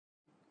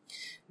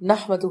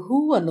نحمده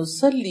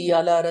ونصلي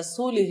على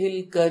رسوله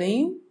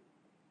الكريم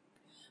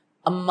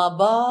اما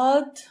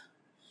بعد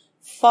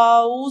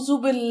فاعوذ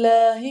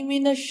بالله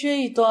من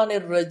الشيطان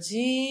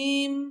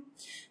الرجيم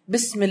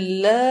بسم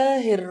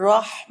الله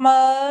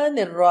الرحمن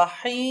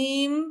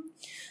الرحيم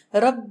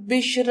رب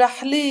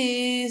اشرح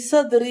لي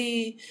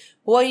صدري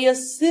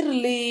ويسر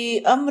لي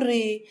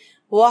امري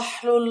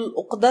واحلل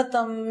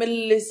عقدة من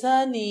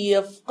لساني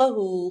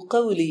يفقهوا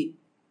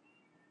قولي۔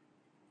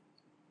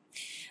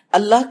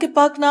 اللہ کے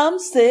پاک نام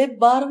سے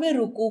 12ویں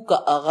رکوع کا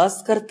آغاز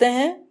کرتے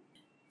ہیں۔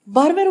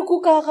 12ویں رکوع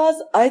کا آغاز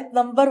آیت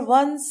نمبر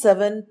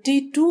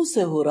 172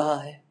 سے ہو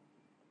رہا ہے۔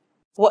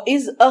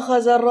 وَإِذْ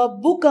أَخَذَ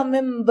رَبُّكَ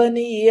مِن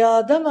بَنِي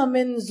آدَمَ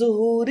مِن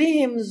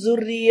ظُهُورِهِمْ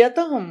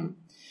ذُرِّيَّتَهُمْ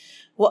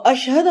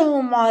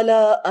وَأَشْهَدَهُمْ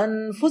عَلَىٰ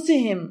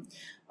أَنفُسِهِمْ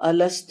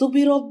أَلَسْتُ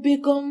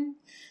بِرَبِّكُمْ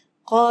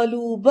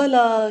قَالُوا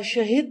بَلَىٰ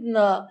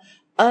شَهِدْنَا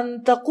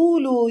ان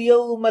تقولوا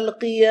یوم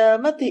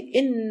القیامت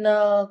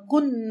انا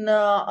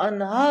کننا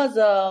عن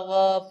ھذا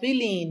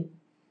غافلین۔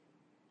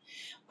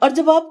 اور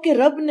جب آپ کے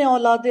رب نے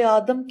اولاد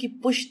آدم کی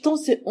پشتوں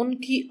سے ان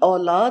کی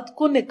اولاد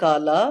کو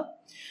نکالا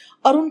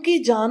اور ان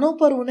کی جانوں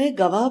پر انہیں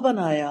گواہ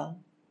بنایا،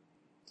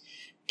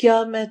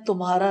 کیا میں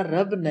تمہارا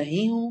رب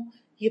نہیں ہوں؟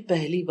 یہ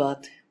پہلی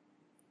بات ہے۔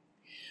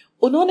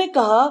 انہوں نے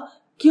کہا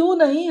کیوں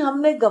نہیں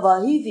ہم نے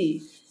گواہی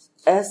دی،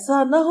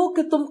 ایسا نہ ہو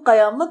کہ تم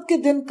قیامت کے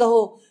دن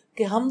کہو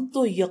کہ ہم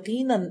تو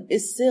یقیناً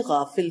اس سے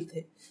غافل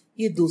تھے۔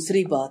 یہ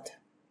دوسری بات ہے۔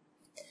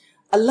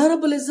 اللہ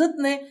رب العزت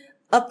نے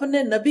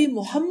اپنے نبی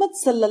محمد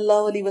صلی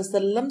اللہ علیہ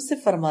وسلم سے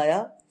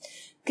فرمایا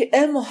کہ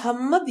اے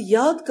محمد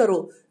یاد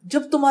کرو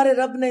جب تمہارے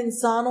رب نے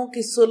انسانوں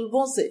کی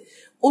صلبوں سے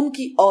ان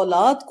کی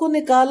اولاد کو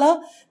نکالا،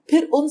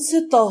 پھر ان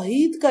سے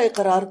توحید کا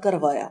اقرار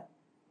کروایا۔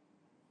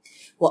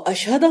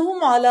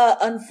 وَأَشْهَدَهُمْ عَلَىٰ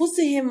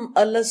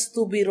أَنفُسِهِمْ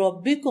أَلَسْتُ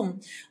بِرَبِّكُمْ،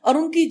 اور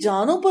ان کی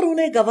جانوں پر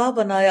انہیں گواہ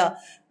بنایا،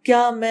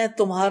 کیا میں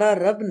تمہارا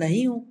رب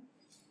نہیں ہوں؟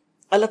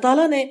 اللہ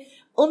تعالیٰ نے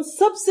ان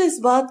سب سے اس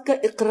بات کا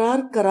اقرار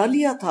کرا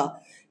لیا تھا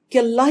کہ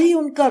اللہ ہی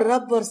ان کا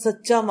رب اور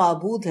سچا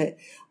معبود ہے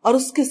اور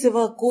اس کے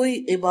سوا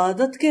کوئی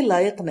عبادت کے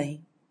لائق نہیں۔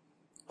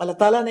 اللہ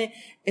تعالیٰ نے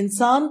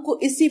انسان کو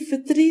اسی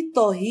فطری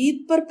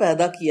توحید پر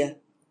پیدا کیا ہے،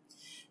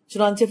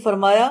 چنانچہ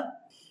فرمایا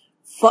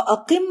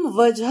فَأَقِمْ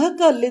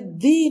وَجْهَكَ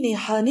لِلدِّينِ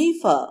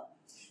حَنِيفًا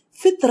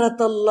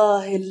فِطْرَةَ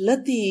اللَّهِ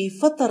الَّتِي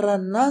فَطَرَ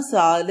النَّاسَ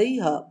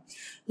عَلَيْهَا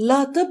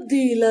لا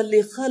تبدیل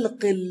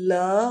لخلق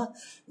اللہ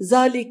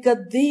ذالک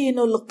الدین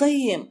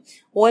القیم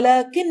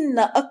ولکن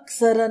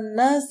اکثر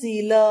الناس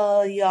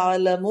لا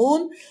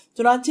یعلمون۔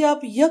 چنانچہ آپ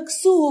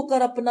یکسو ہو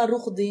کر اپنا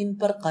رخ دین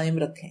پر قائم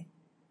رکھیں۔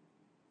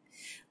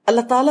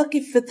 اللہ تعالیٰ کی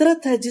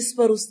فطرت ہے جس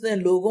پر اس نے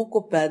لوگوں کو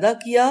پیدا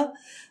کیا۔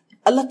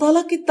 اللہ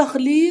تعالیٰ کی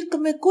تخلیق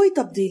میں کوئی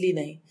تبدیلی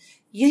نہیں،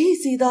 یہی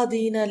سیدھا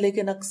دین ہے،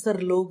 لیکن اکثر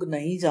لوگ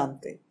نہیں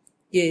جانتے۔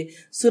 یہ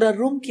سورہ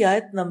روم کی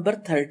آیت نمبر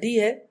 30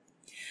 ہے۔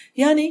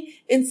 یعنی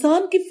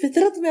انسان کی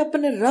فطرت میں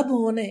اپنے رب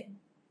ہونے،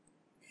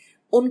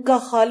 ان کا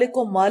خالق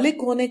و مالک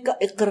ہونے کا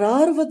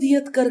اقرار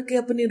ودیت کر کے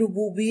اپنی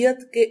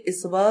ربوبیت کے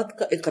اس بات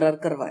کا اقرار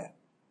کروایا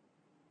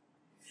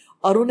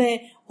اور انہیں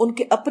ان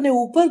کے اپنے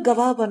اوپر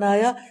گواہ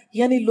بنایا،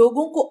 یعنی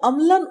لوگوں کو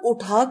عملاً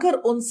اٹھا کر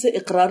ان سے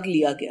اقرار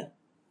لیا گیا۔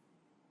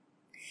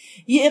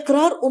 یہ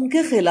اقرار ان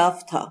کے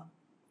خلاف تھا۔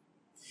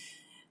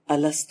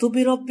 الستُ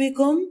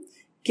بربکم،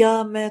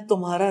 کیا میں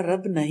تمہارا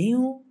رب نہیں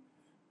ہوں؟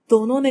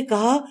 تو انہوں نے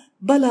کہا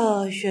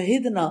بلا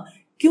شہدنا،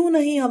 کیوں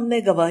نہیں ہم نے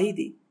گواہی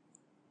دی۔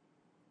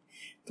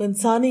 تو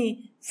انسانی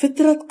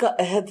فطرت کا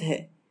عہد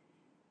ہے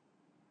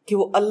کہ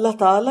وہ اللہ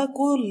تعالیٰ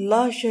کو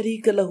لا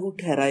شریک لہو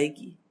ٹھہرائے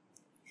گی۔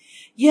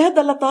 یہ عہد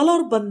اللہ تعالیٰ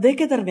اور بندے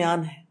کے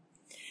درمیان ہے۔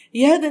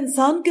 یہ عہد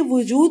انسان کے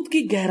وجود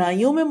کی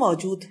گہرائیوں میں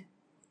موجود ہے۔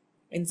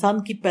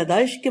 انسان کی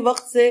پیدائش کے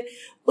وقت سے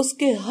اس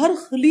کے ہر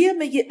خلیے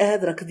میں یہ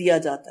عہد رکھ دیا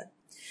جاتا ہے۔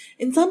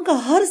 انسان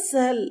کا ہر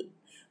سیل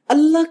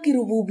اللہ کی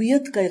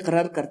ربوبیت کا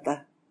اقرار کرتا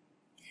ہے۔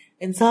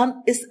 انسان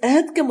اس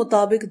عہد کے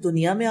مطابق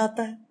دنیا میں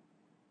آتا ہے۔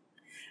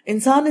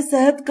 انسان اس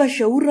عہد کا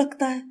شعور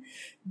رکھتا ہے۔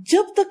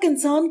 جب تک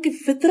انسان کی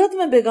فطرت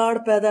میں بگاڑ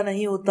پیدا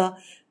نہیں ہوتا،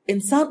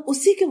 انسان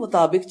اسی کے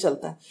مطابق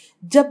چلتا ہے۔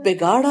 جب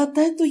بگاڑ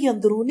آتا ہے تو یہ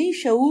اندرونی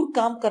شعور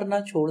کام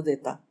کرنا چھوڑ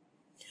دیتا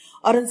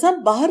اور انسان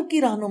باہر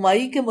کی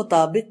رہنمائی کے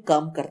مطابق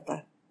کام کرتا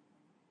ہے۔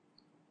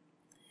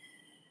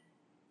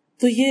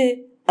 تو یہ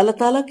اللہ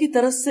تعالیٰ کی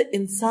طرف سے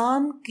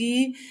انسان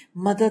کی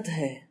مدد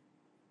ہے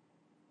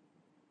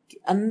کہ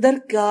اندر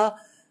کا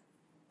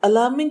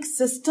الارمنگ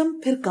سسٹم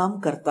پھر کام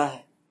کرتا ہے،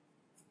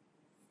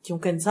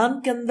 کیونکہ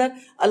انسان کے اندر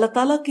اللہ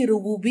تعالیٰ کی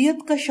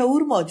ربوبیت کا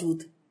شعور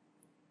موجود ہے۔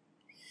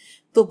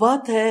 تو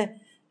بات ہے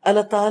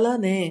اللہ تعالیٰ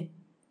نے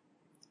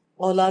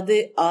اولاد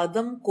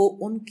آدم کو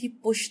ان کی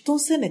پشتوں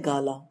سے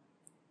نکالا،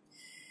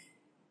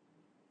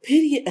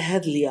 پھر یہ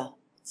عہد لیا۔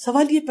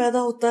 سوال یہ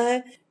پیدا ہوتا ہے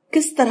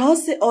کس طرح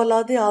سے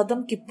اولاد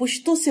آدم کی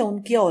پشتوں سے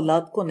ان کی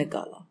اولاد کو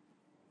نکالا؟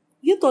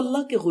 یہ تو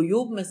اللہ کے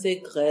غیوب میں سے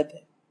ایک غیب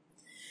ہے۔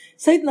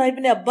 سیدنا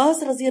ابن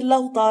عباس رضی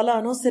اللہ تعالیٰ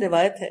عنہ سے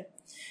روایت ہے،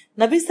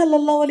 نبی صلی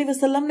اللہ علیہ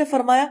وسلم نے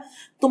فرمایا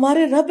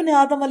تمہارے رب نے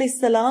آدم علیہ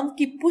السلام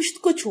کی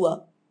پشت کو چھوا،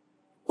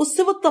 اس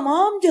سے وہ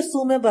تمام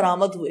جرثومے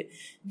برآمد ہوئے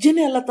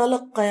جنہیں اللہ تعالیٰ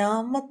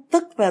قیامت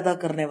تک پیدا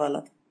کرنے والا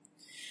تھا۔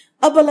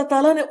 اب اللہ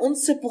تعالیٰ نے ان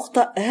سے پختہ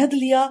عہد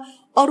لیا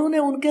اور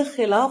انہیں ان کے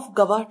خلاف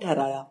گواہ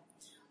ٹھہرایا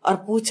اور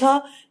پوچھا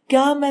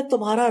کیا میں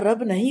تمہارا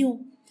رب نہیں ہوں؟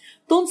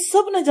 تو ان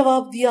سب نے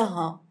جواب دیا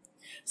ہاں۔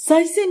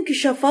 سائنسی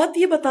انکشافات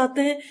یہ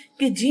بتاتے ہیں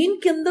کہ جین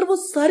کے اندر وہ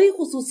ساری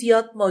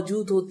خصوصیات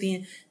موجود ہوتی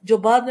ہیں جو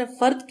بعد میں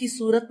فرد کی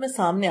صورت میں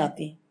سامنے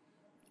آتی ہیں،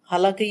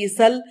 حالانکہ یہ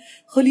سیل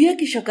خلیہ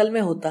کی شکل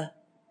میں ہوتا ہے۔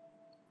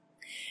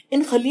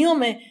 ان خلیوں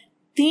میں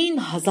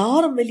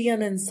 3000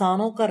 ملین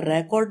انسانوں کا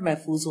ریکارڈ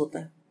محفوظ ہوتا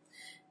ہے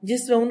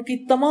جس میں ان کی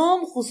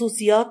تمام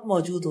خصوصیات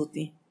موجود ہوتی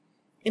ہیں۔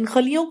 ان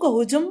خلیوں کا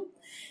حجم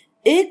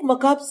 1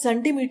 مکعب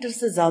سینٹی میٹر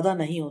سے زیادہ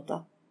نہیں ہوتا۔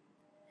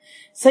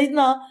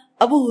 سیدنا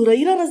ابو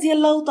ہریرہ رضی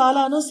اللہ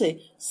تعالیٰ عنہ سے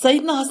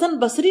سیدنا حسن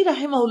بصری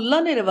رحمہ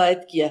اللہ نے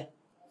روایت کیا ہے،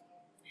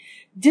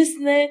 جس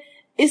نے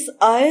اس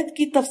آیت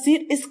کی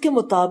تفسیر اس کے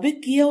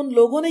مطابق کی ہے۔ ان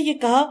لوگوں نے یہ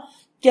کہا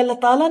کہ اللہ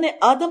تعالیٰ نے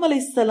آدم علیہ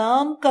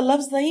السلام کا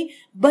لفظ نہیں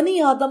بنی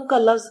آدم کا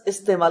لفظ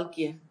استعمال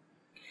کیا ہے،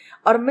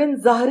 اور من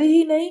ظہری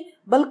ہی نہیں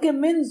بلکہ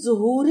من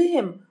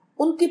ظہورہم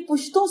ان کی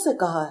پشتوں سے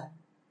کہا ہے۔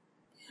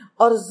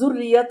 اور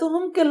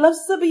ذریتہم کے لفظ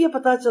سے بھی یہ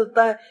پتا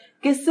چلتا ہے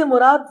کہ اس سے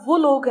مراد وہ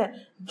لوگ ہیں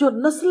جو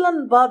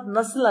نسلاً بعد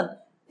نسلاً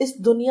اس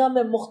دنیا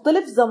میں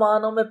مختلف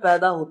زمانوں میں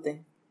پیدا ہوتے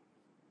ہیں۔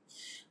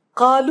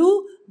 قالوا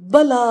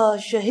بلا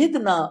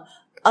شہدنا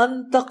ان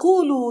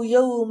تقولوا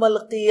یوم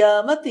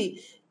القیامت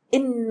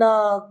انا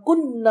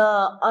کنا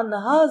عن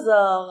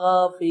ھذا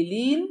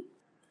غافلین۔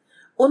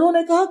 انہوں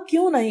نے کہا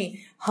کیوں نہیں،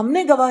 ہم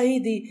نے گواہی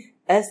دی،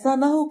 ایسا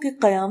نہ ہو کہ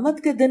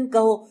قیامت کے دن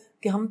کہو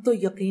کہ ہم تو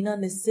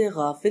یقیناً اس سے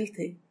غافل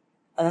تھے۔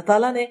 اللہ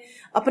تعالیٰ نے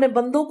اپنے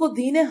بندوں کو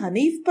دین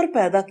حنیف پر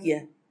پیدا کیا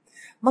ہے،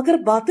 مگر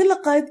باطل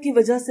عقائد کی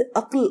وجہ سے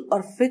عقل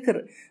اور فکر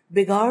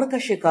بگاڑ کا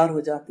شکار ہو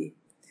جاتی ہے،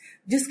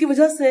 جس کی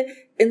وجہ سے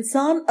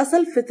انسان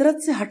اصل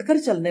فطرت سے ہٹ کر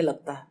چلنے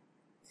لگتا ہے۔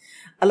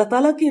 اللہ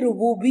تعالیٰ کی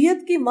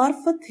ربوبیت کی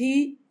معرفت ہی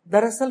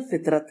دراصل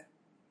فطرت ہے۔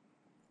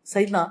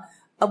 سیدنا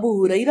ابو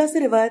ہریرہ سے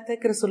روایت ہے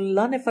کہ رسول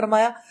اللہ نے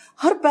فرمایا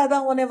ہر پیدا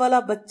ہونے والا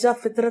بچہ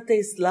فطرت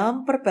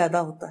اسلام پر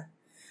پیدا ہوتا ہے،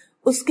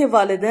 اس کے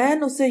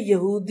والدین اسے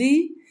یہودی،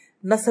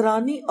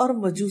 نصرانی اور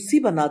مجوسی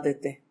بنا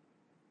دیتے ہیں،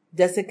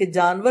 جیسے کہ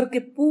جانور کے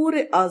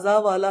پورے اعضاء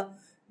والا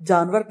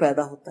جانور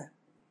پیدا ہوتا ہے۔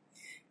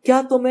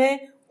 کیا تمہیں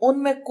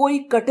ان میں کوئی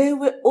کٹے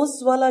ہوئے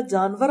اس والا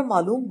جانور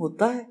معلوم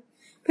ہوتا ہے؟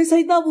 پھر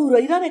سیدنا ابو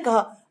ہریرہ نے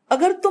کہا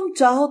اگر تم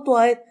چاہو تو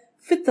آیت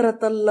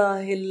فطرت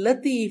اللہ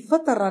التی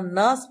فطر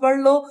الناس پڑھ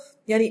لو،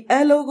 یعنی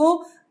اے لوگو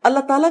اللہ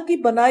تعالیٰ کی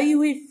بنائی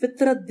ہوئی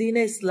فطرت دین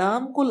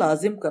اسلام کو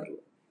لازم کر لو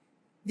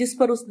جس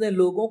پر اس نے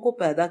لوگوں کو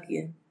پیدا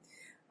کیا ہے۔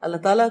 اللہ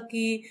تعالیٰ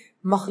کی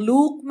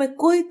مخلوق میں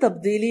کوئی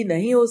تبدیلی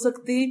نہیں ہو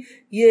سکتی۔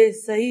 یہ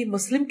صحیح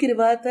مسلم کی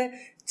روایت ہے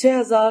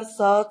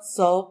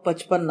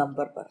 6755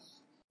 نمبر پر۔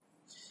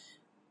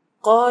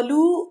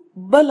 قالوا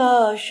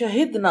بلا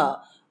شہدنا،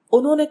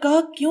 انہوں نے کہا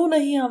کیوں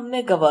نہیں ہم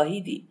نے گواہی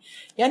دی،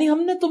 یعنی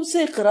ہم نے تم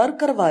سے اقرار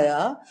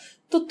کروایا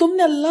تو تم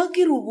نے اللہ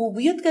کی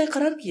ربوبیت کا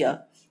اقرار کیا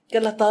کہ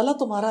اللہ تعالیٰ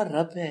تمہارا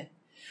رب ہے،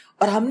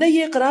 اور ہم نے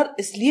یہ اقرار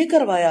اس لیے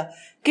کروایا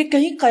کہ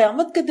کہیں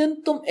قیامت کے دن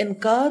تم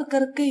انکار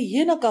کر کے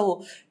یہ نہ کہو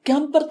کہ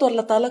ہم پر تو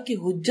اللہ تعالیٰ کی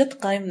حجت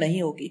قائم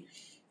نہیں ہوگی،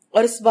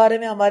 اور اس بارے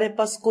میں ہمارے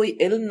پاس کوئی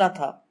علم نہ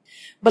تھا،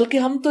 بلکہ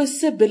ہم تو اس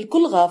سے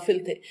بالکل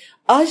غافل تھے۔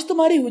 آج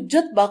تمہاری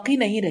حجت باقی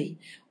نہیں رہی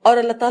اور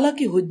اللہ تعالیٰ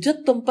کی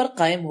حجت تم پر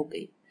قائم ہو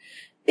گئی۔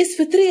 اس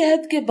فطری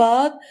عہد کے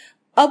بعد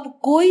اب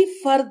کوئی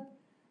فرد،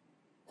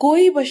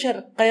 کوئی بشر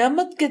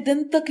قیامت کے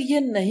دن تک یہ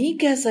نہیں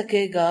کہہ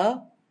سکے گا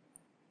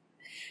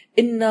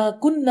انا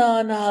کنا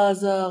عن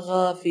ھذا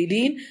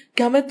غافلین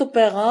کہ ہمیں تو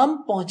پیغام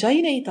پہنچا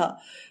ہی نہیں تھا،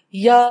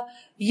 یا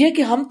یہ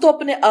کہ ہم تو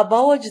اپنے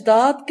آباء و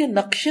اجداد کے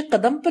نقش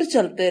قدم پر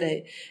چلتے رہے،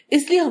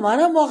 اس لیے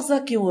ہمارا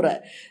مواخذہ کیوں ہو رہا ہے؟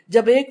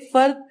 جب ایک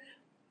فرد،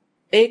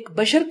 ایک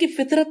بشر کی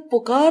فطرت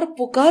پکار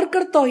پکار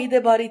کر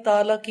توحید باری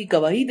تعالیٰ کی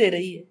گواہی دے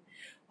رہی ہے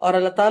اور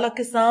اللہ تعالیٰ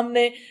کے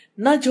سامنے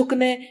نہ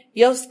جھکنے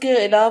یا اس کے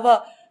علاوہ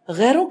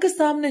غیروں کے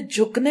سامنے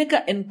جھکنے کا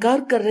انکار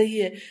کر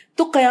رہی ہے،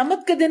 تو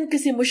قیامت کے دن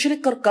کسی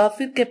مشرک اور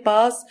کافر کے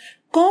پاس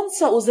کون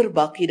سا عذر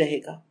باقی رہے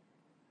گا؟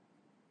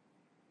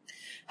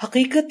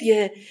 حقیقت یہ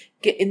ہے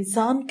کہ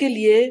انسان کے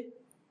لیے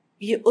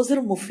یہ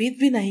عذر مفید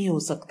بھی نہیں ہو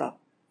سکتا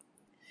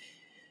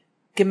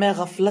کہ میں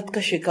غفلت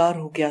کا شکار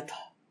ہو گیا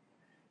تھا،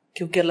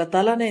 کیونکہ اللہ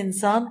تعالیٰ نے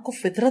انسان کو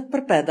فطرت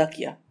پر پیدا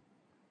کیا،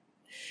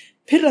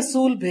 پھر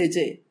رسول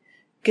بھیجے،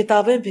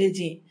 کتابیں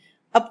بھیجیں۔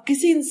 اب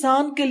کسی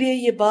انسان کے لیے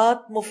یہ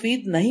بات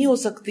مفید نہیں ہو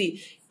سکتی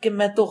کہ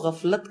میں تو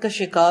غفلت کا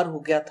شکار ہو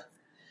گیا تھا،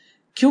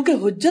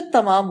 کیونکہ حجت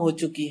تمام ہو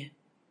چکی ہے۔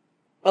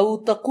 او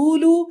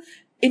تقولوا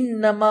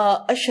انما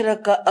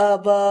اشرک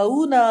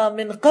آباؤنا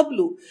من قبل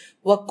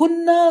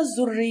وکنا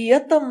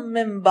ذریۃ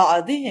من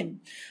بعدہم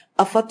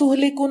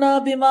افتہلکنا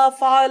بما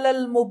فعل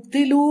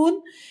المبطلون،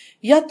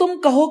 یا تم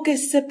کہو کہ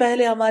اس سے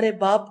پہلے ہمارے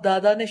باپ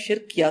دادا نے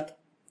شرک کیا تھا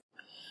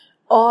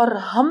اور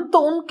ہم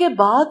تو ان کے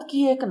بعد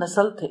کی ایک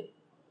نسل تھے۔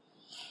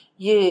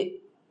 یہ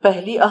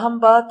پہلی اہم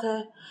بات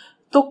ہے،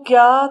 تو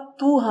کیا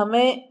تو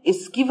ہمیں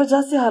اس کی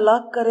وجہ سے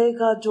ہلاک کرے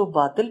گا جو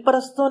باطل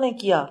پرستوں نے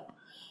کیا؟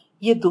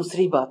 یہ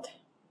دوسری بات ہے۔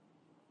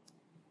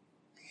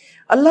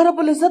 اللہ رب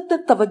العزت نے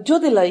توجہ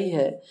دلائی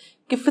ہے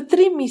کہ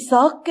فطری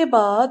میثاق کے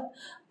بعد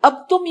اب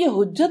تم یہ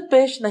حجت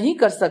پیش نہیں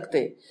کر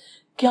سکتے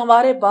کہ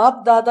ہمارے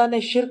باپ دادا نے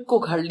شرک کو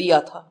گھڑ لیا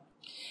تھا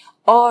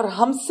اور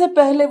ہم سے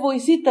پہلے وہ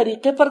اسی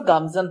طریقے پر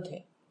گامزن تھے.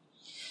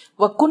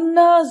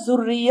 وَكُنَّا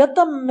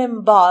ذُرِّيَّةً مِّن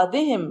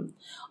بَعْدِهِمْ،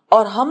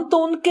 اور ہم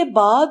تو ان کے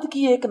بعد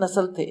کی ایک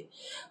نسل تھے،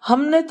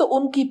 ہم نے تو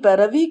ان کی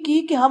پیروی کی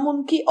کہ ہم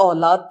ان کی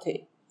اولاد تھے.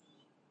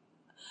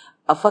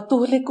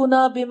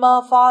 افتہلکنا بما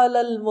فعل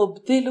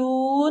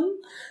المبتلون،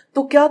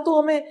 تو کیا تو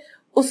ہمیں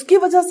اس کی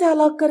وجہ سے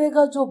ہلاک کرے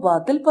گا جو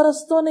باطل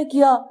پرستوں نے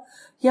کیا،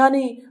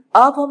 یعنی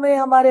آپ ہمیں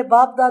ہمارے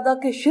باپ دادا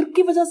کے شرک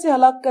کی وجہ سے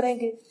ہلاک کریں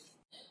گے.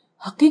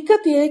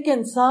 حقیقت یہ ہے کہ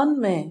انسان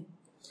میں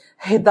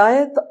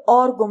ہدایت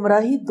اور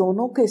گمراہی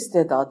دونوں کے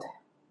استعداد ہیں،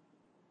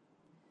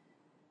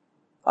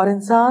 اور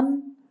انسان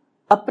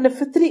اپنے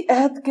فطری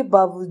عہد کے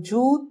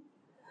باوجود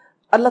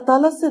اللہ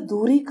تعالیٰ سے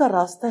دوری کا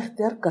راستہ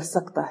اختیار کر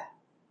سکتا ہے.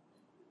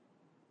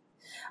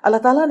 اللہ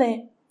تعالیٰ نے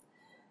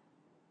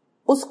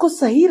اس کو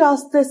صحیح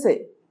راستے سے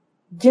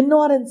جنوں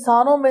اور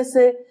انسانوں میں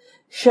سے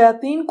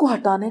شیاطین کو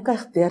ہٹانے کا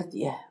اختیار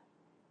دیا ہے.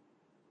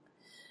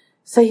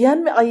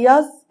 صحیحین میں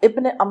ایاز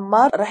ابن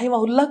عمار رحمہ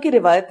اللہ کی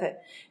روایت ہے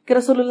کہ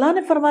رسول اللہ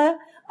نے فرمایا،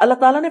 اللہ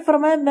تعالیٰ نے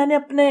فرمایا، میں نے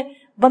اپنے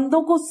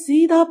بندوں کو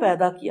سیدھا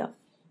پیدا کیا،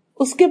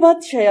 اس کے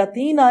بعد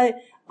شیاطین آئے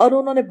اور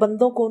انہوں نے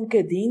بندوں کو ان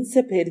کے دین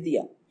سے پھیر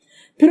دیا،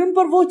 پھر ان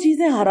پر وہ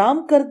چیزیں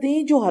حرام کر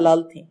دیں جو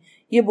حلال تھیں.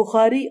 یہ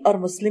بخاری اور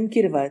مسلم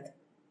کی روایت ہے.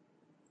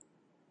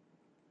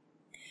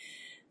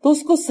 تو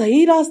اس کو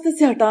صحیح راستے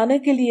سے ہٹانے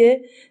کے لیے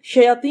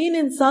شیاطین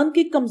انسان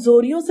کی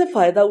کمزوریوں سے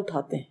فائدہ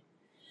اٹھاتے ہیں.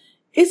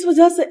 اس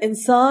وجہ سے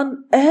انسان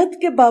عہد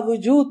کے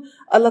باوجود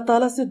اللہ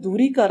تعالیٰ سے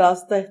دوری کا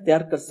راستہ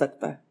اختیار کر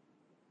سکتا ہے.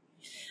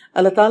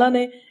 اللہ تعالیٰ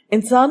نے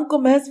انسان کو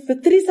محض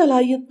فطری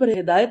صلاحیت پر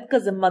ہدایت کا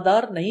ذمہ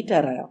دار نہیں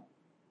ٹھہرایا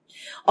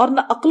اور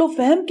نہ عقل و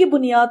فہم کی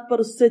بنیاد پر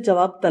اس سے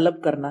جواب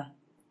طلب کرنا ہے.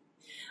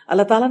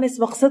 اللہ تعالیٰ نے اس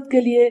مقصد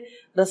کے لیے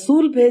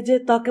رسول بھیجے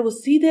تاکہ وہ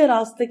سیدھے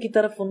راستے کی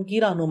طرف ان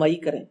کی رہنمائی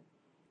کریں،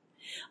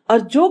 اور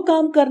جو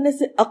کام کرنے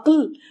سے عقل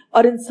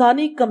اور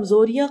انسانی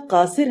کمزوریاں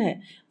قاصر ہیں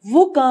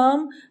وہ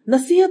کام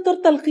نصیحت اور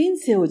تلقین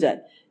سے ہو جائے،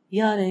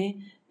 یعنی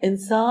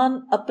انسان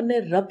اپنے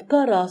رب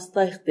کا راستہ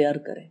اختیار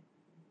کرے.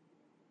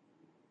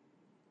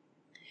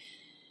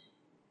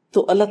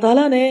 تو اللہ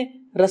تعالیٰ نے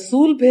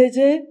رسول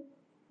بھیجے،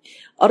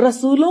 اور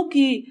رسولوں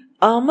کی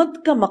آمد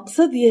کا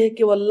مقصد یہ ہے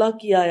کہ وہ اللہ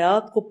کی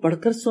آیات کو پڑھ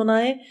کر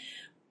سنائیں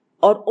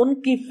اور ان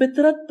کی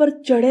فطرت پر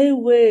چڑھے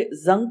ہوئے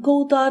زنگ کو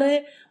اتاریں،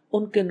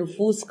 ان کے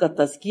نفوس کا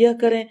تزکیہ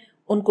کریں،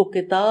 ان کو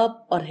کتاب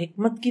اور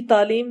حکمت کی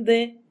تعلیم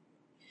دیں.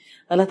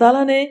 اللہ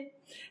تعالیٰ نے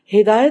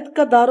ہدایت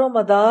کا دار و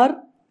مدار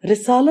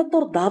رسالت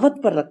اور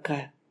دعوت پر رکھا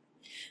ہے.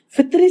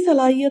 فطری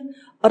صلاحیت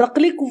اور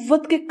عقلی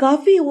قوت کے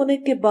کافی ہونے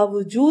کے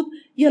باوجود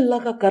یہ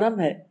اللہ کا کرم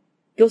ہے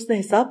کہ اس نے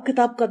حساب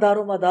کتاب کا دار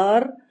و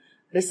مدار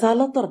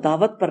رسالت اور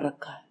دعوت پر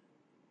رکھا ہے.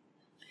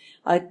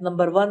 آیت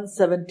نمبر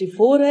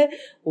 174 ہے،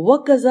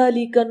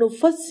 وَكَذَلِكَ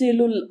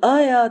نُفَصِّلُ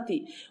الْآيَاتِ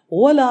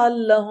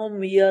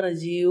وَلَعَلَّهُمْ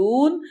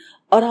يَرْجِعُونَ،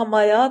 اور ہم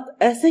آیات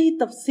ایسے ہی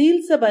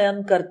تفصیل سے بیان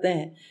کرتے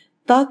ہیں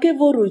تاکہ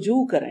وہ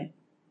رجوع کریں.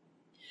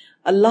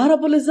 اللہ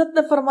رب العزت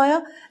نے فرمایا،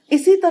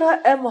 اسی طرح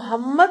اے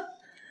محمد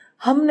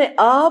ہم نے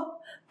آپ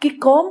کی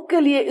قوم کے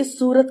لیے اس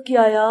سورت کی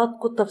آیات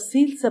کو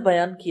تفصیل سے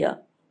بیان کیا،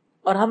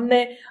 اور ہم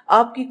نے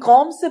آپ کی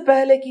قوم سے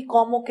پہلے کی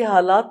قوموں کے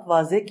حالات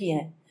واضح کیے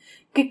ہیں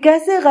کہ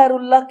کیسے غیر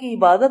اللہ کی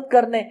عبادت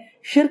کرنے،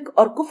 شرک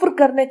اور کفر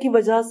کرنے کی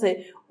وجہ سے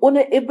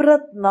انہیں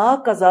عبرت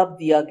ناک عذاب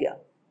دیا گیا.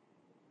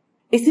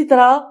 اسی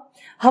طرح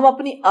ہم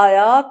اپنی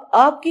آیات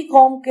آپ کی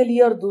قوم کے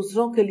لیے اور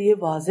دوسروں کے لیے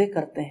واضح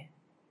کرتے ہیں.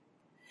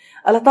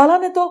 اللہ تعالیٰ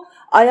نے تو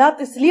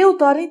آیات اس لیے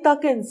اتاری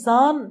تاکہ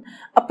انسان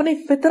اپنی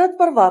فطرت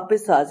پر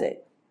واپس آ جائے،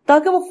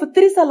 تاکہ وہ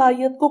فطری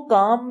صلاحیت کو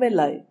کام میں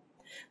لائے،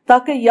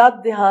 تاکہ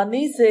یاد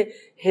دہانی سے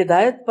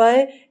ہدایت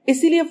پائے.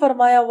 اسی لیے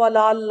فرمایا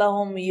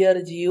وَلَعَلَّهُمْ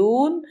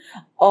يَرْجِعُونَ،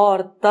 اور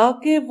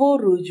تاکہ وہ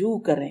رجوع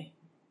کریں،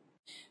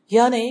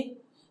 یعنی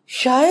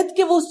شاید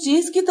کہ وہ اس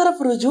چیز کی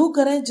طرف رجوع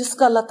کریں جس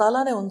کا اللہ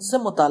تعالیٰ نے ان سے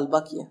مطالبہ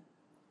کیا،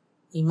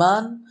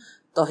 ایمان،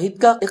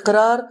 توحید کا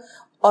اقرار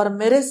اور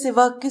میرے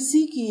سوا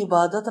کسی کی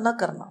عبادت نہ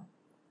کرنا.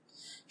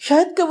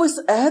 شاید کہ وہ اس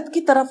عہد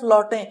کی طرف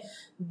لوٹیں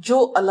جو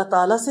اللہ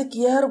تعالیٰ سے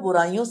کیا ہے اور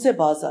برائیوں سے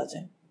باز آ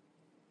جائیں.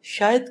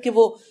 شاید کہ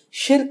وہ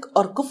شرک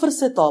اور کفر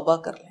سے توبہ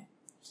کر لیں.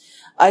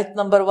 آیت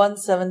نمبر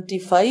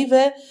 175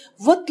 ہے،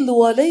 وَاتْلُ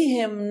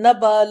عَلَيْهِمْ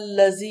نَبَأَ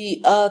الَّذِي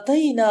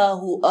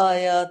آتَيْنَاهُ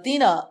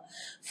آيَاتِنَا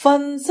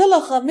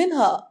فَانْسَلَخَ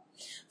مِنْهَا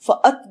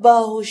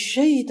فَأَتْبَعَهُ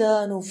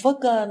الشَّيْطَانُ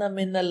فَكَانَ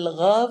مِنَ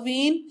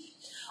الْغَاوِينَ،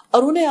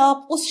 اور انہیں آپ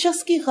اس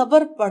شخص کی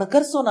خبر پڑھ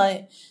کر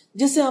سنائیں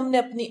جسے ہم نے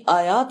اپنی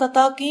آیات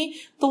عطا کی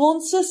تو وہ ان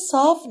سے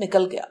صاف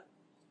نکل گیا،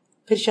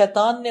 پھر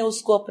شیطان نے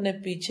اس کو اپنے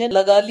پیچھے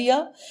لگا لیا.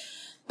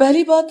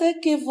 پہلی بات ہے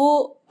کہ وہ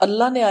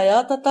اللہ نے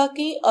آیات عطا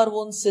کی اور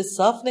وہ ان سے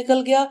صاف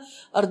نکل گیا،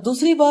 اور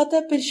دوسری بات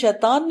ہے پھر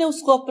شیطان نے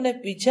اس کو اپنے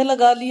پیچھے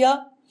لگا لیا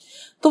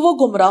تو وہ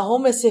گمراہوں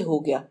میں سے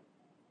ہو گیا.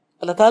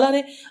 اللہ تعالیٰ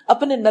نے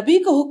اپنے نبی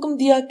کو حکم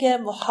دیا کہ اے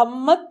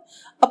محمد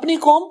اپنی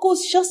قوم کو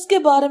اس شخص کے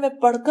بارے میں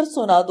پڑھ کر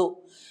سنا دو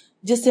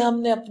جسے ہم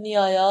نے اپنی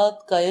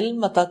آیات کا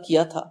علم عطا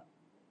کیا تھا،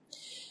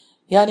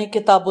 یعنی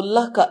کتاب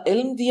اللہ کا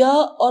علم دیا،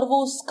 اور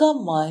وہ اس کا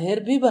ماہر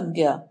بھی بن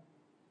گیا.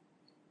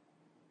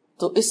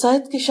 تو اس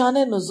آیت کے شان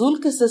نزول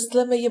کے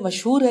سلسلے میں یہ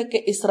مشہور ہے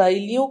کہ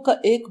اسرائیلیوں کا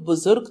ایک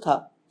بزرگ تھا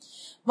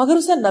مگر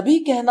اسے نبی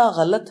کہنا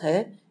غلط ہے،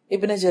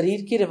 ابن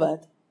جریر کی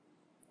روایت۔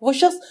 وہ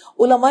شخص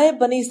علماء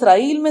بنی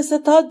اسرائیل میں سے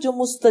تھا جو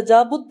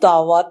مستجاب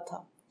الدعوات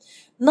تھا۔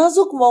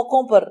 نازک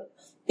موقعوں پر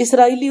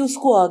اسرائیلی اس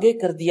کو آگے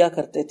کر دیا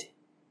کرتے تھے۔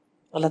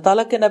 اللہ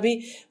تعالیٰ کے نبی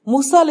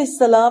موسیٰ علیہ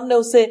السلام نے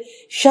اسے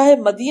شاہ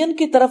مدین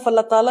کی طرف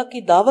اللہ تعالیٰ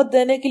کی دعوت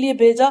دینے کے لیے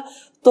بھیجا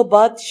تو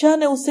بادشاہ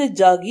نے اسے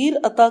جاگیر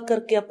عطا کر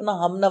کے اپنا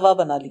ہم نوا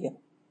بنا لیا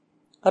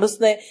اور اس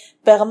نے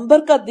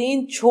پیغمبر کا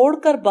دین چھوڑ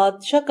کر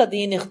بادشاہ کا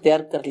دین اختیار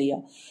کر لیا۔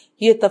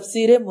 یہ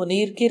تفسیر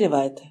منیر کی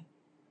روایت ہے۔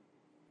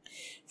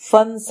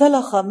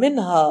 فَانْسَلَخَ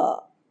مِنْهَا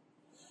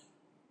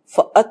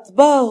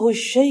فَأَتْبَعَهُ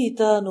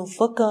الشَّيْطَانُ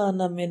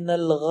فَكَانَ مِنَ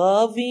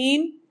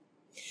الْغَاوِينَ،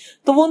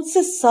 تو وہ ان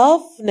سے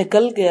صاف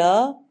نکل گیا،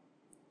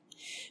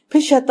 پھر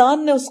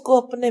شیطان نے اس کو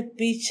اپنے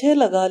پیچھے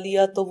لگا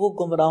لیا تو وہ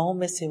گمراہوں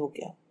میں سے ہو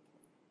گیا۔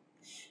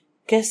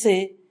 کیسے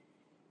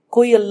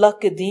کوئی اللہ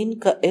کے دین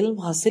کا علم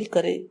حاصل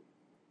کرے،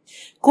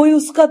 کوئی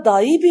اس کا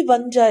داعی بھی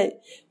بن جائے،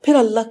 پھر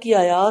اللہ کی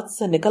آیات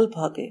سے نکل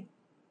بھاگے۔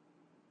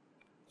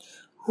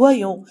 ہوا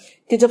یوں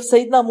کہ جب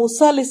سیدنا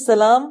موسیٰ علیہ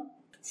السلام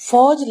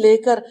فوج لے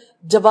کر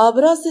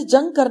جبابرہ سے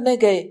جنگ کرنے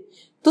گئے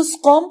تو اس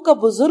قوم کا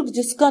بزرگ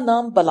جس کا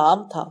نام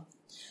بلعام تھا،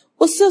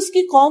 اس سے اس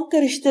کی قوم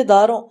کے رشتہ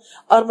داروں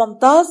اور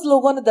ممتاز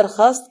لوگوں نے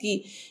درخواست کی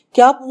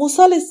کہ آپ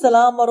موسیٰ علیہ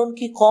السلام اور ان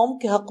کی قوم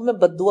کے حق میں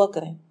بد دعا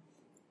کریں،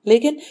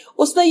 لیکن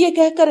اس نے یہ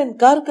کہہ کر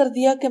انکار کر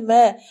دیا کہ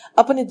میں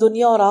اپنی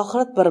دنیا اور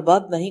آخرت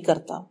برباد نہیں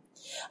کرتا۔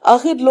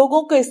 آخر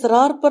لوگوں کے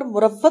اصرار پر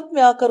مروت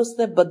میں آ کر اس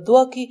نے بد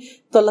دعا کی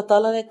تو اللہ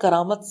تعالیٰ نے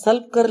کرامت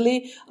سلب کر لی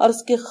اور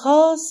اس کے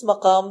خاص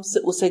مقام سے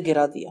اسے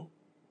گرا دیا۔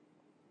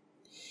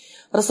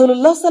 رسول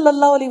اللہ صلی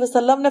اللہ علیہ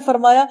وسلم نے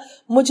فرمایا،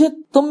 مجھے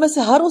تم میں سے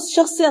ہر اس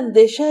شخص سے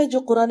اندیشہ ہے جو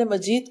قرآن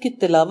مجید کی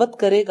تلاوت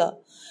کرے گا،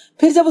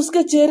 پھر جب اس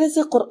کے چہرے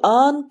سے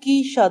قرآن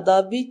کی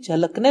شادابی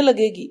جھلکنے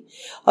لگے گی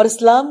اور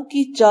اسلام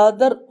کی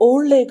چادر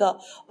اوڑھ لے گا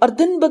اور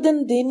دن بدن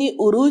دینی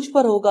عروج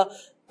پر ہوگا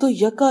تو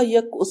یکا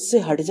یک اس سے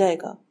ہٹ جائے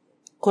گا،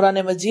 قرآن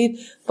مجید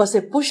پسے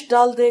پش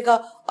ڈال دے گا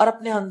اور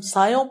اپنے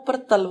ہمسایوں پر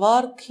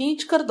تلوار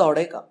کھینچ کر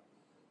دوڑے گا،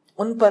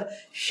 ان پر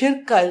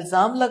شرک کا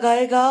الزام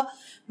لگائے گا۔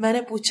 میں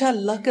نے پوچھا،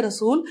 اللہ کے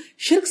رسول،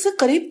 شرک سے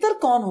قریب تر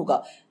کون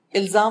ہوگا،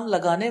 الزام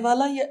لگانے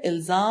والا یا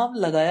الزام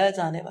لگایا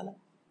جانے والا؟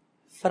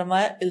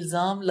 فرمایا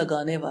الزام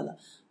لگانے والا۔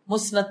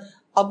 مسند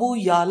ابو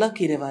یعلا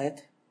کی روایت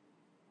ہے۔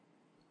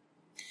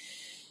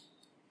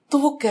 تو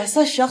وہ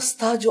کیسا شخص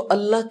تھا جو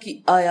اللہ کی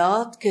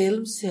آیات کے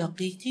علم سے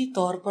حقیقی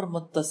طور پر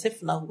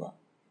متصف نہ ہوا،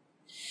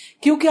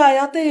 کیونکہ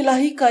آیات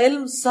الہی کا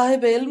علم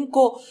صاحب علم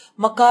کو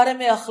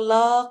مکارم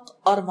اخلاق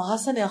اور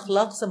محاسن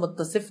اخلاق سے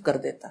متصف کر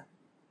دیتا ہے،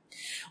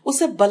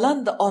 اسے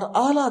بلند اور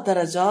اعلیٰ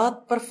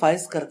درجات پر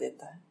فائز کر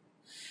دیتا ہے۔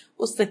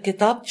 اس نے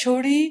کتاب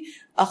چھوڑی،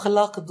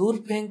 اخلاق دور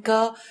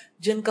پھینکا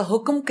جن کا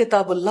حکم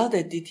کتاب اللہ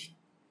دیتی تھی،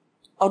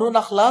 اور ان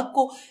اخلاق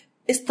کو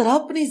اس طرح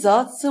اپنی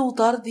ذات سے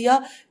اتار دیا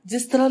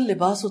جس طرح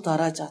لباس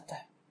اتارا جاتا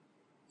ہے۔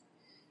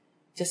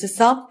 جیسے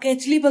سانپ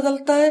کینچلی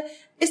بدلتا ہے،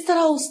 اس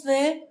طرح اس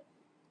نے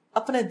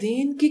اپنے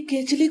دین کی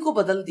کینچلی کو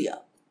بدل دیا۔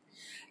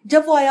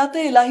 جب وہ آیات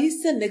الہی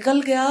سے نکل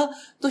گیا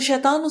تو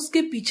شیطان اس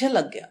کے پیچھے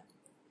لگ گیا،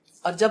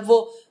 اور جب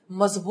وہ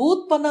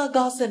مضبوط پناہ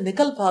گاہ سے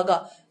نکل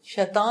بھاگا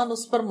شیطان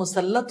اس پر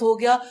مسلط ہو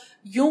گیا،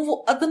 یوں وہ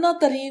ادنا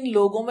ترین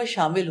لوگوں میں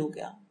شامل ہو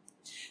گیا۔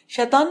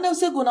 شیطان نے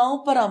اسے گناہوں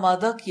پر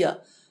آمادہ کیا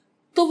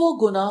تو وہ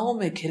گناہوں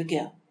میں گھر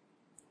گیا۔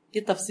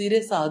 یہ تفسیر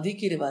سعدی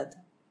کی روایت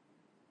ہے۔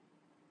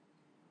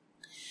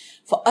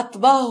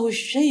 فَأَتْبَعَهُ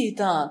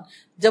الشَّيْطَانُ،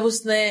 جب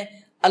اس نے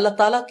اللہ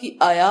تعالیٰ کی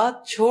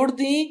آیات چھوڑ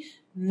دی،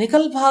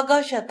 نکل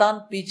بھاگا، شیطان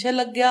پیچھے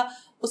لگ گیا،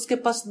 اس کے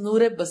پاس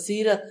نور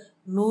بصیرت،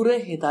 نور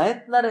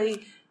ہدایت نہ رہی،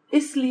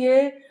 اس لیے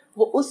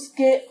وہ اس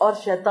کے اور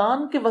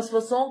شیطان کے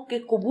وسوسوں کے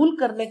قبول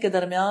کرنے کے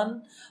درمیان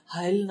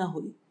حائل نہ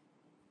ہوئی۔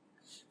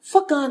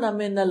 فَكَانَ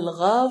مِنَ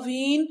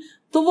الْغَاوِينَ،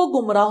 تو وہ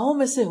گمراہوں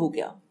میں سے ہو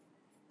گیا۔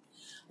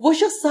 وہ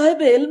شخص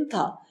صاحب علم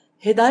تھا،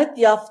 ہدایت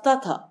یافتہ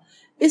تھا،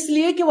 اس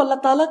لیے کہ وہ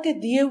اللہ تعالیٰ کے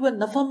دیے ہوئے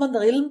نفع مند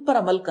علم پر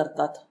عمل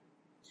کرتا تھا۔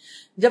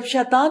 جب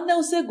شیطان نے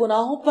اسے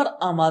گناہوں پر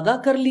آمادہ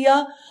کر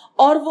لیا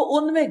اور وہ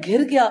ان میں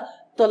گھر گیا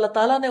تو اللہ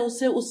تعالیٰ نے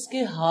اسے اس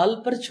کے حال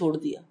پر چھوڑ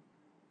دیا۔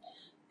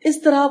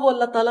 اس طرح وہ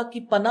اللہ تعالیٰ کی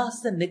پناہ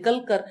سے نکل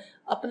کر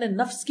اپنے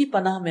نفس کی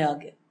پناہ میں آ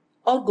گیا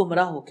اور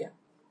گمراہ ہو گیا۔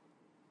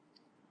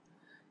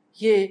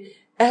 یہ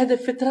عہد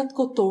فطرت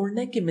کو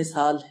توڑنے کی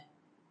مثال ہے۔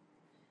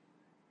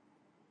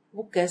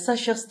 وہ کیسا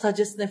شخص تھا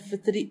جس نے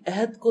فطری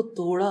عہد کو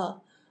توڑا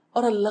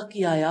اور اللہ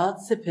کی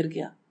آیات سے پھر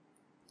گیا۔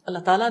 اللہ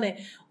تعالیٰ نے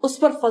اس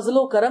پر فضل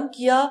و کرم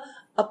کیا،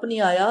 اپنی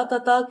آیات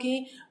عطا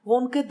کی، وہ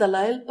ان کے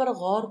دلائل پر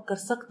غور کر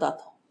سکتا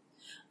تھا۔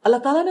 اللہ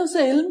تعالیٰ نے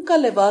اسے علم کا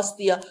لباس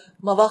دیا،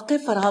 مواقع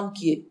فراہم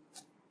کیے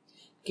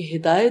کہ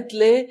ہدایت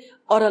لے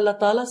اور اللہ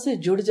تعالیٰ سے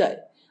جڑ جائے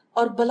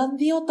اور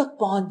بلندیوں تک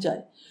پہنچ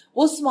جائے۔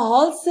 وہ اس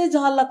ماحول سے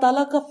جہاں اللہ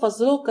تعالیٰ کا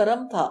فضل و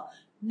کرم تھا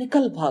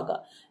نکل بھاگا،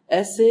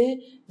 ایسے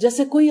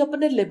جیسے کوئی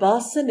اپنے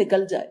لباس سے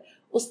نکل جائے۔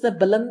 اس نے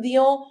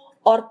بلندیوں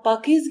اور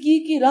پاکیزگی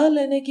کی راہ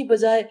لینے کی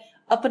بجائے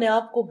اپنے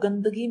آپ کو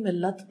گندگی میں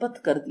لت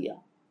پت کر دیا۔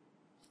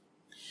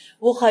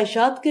 وہ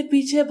خواہشات کے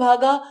پیچھے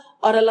بھاگا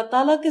اور اللہ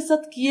تعالیٰ کے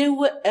ساتھ کیے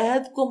ہوئے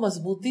عہد کو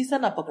مضبوطی سے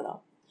نہ پکڑا.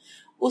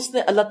 اس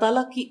نے اللہ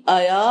تعالیٰ کی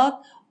آیات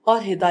اور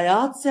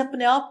ہدایات سے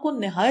اپنے آپ کو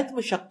نہایت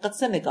مشقت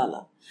سے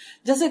نکالا،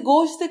 جیسے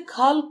گوشت سے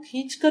کھال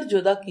کھینچ کر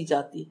جدا کی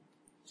جاتی.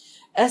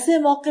 ایسے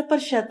موقع پر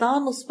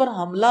شیطان اس پر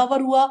حملہ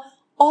ور ہوا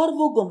اور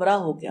وہ گمراہ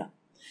ہو گیا.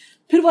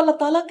 پھر وہ اللہ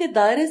تعالیٰ کے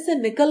دائرے سے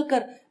نکل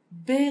کر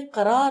بے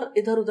قرار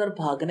ادھر ادھر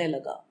بھاگنے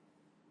لگا.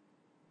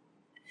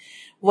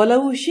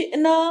 وَلَوْ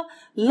شِئْنَا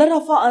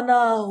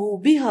لَرَفَعْنَاهُ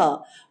بِهَا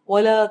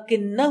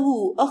وَلَكِنَّهُ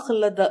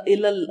أَخْلَدَ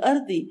إِلَى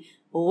الْأَرْضِ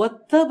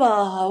وَاتَّبَعَ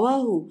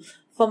هَوَاهُ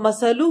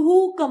فَمَثَلُهُ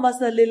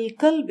كَمَثَلِ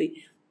الْكَلْبِ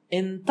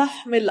إِنْ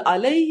تَحْمِلْ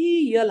عَلَيْهِ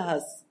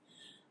يَلْهَثْ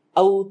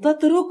أَوْ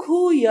تَتْرُكْهُ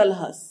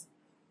يَلْهَثْ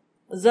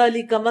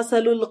ذَلِكَ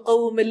مَثَلُ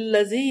الْقَوْمِ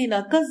الَّذِينَ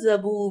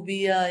كَذَّبُوا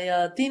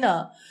بِآيَاتِنَا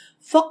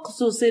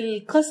فَاقْصُصِ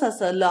الْقَصَصَ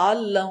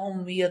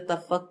لَعَلَّهُمْ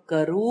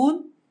يَتَفَكَّرُونَ.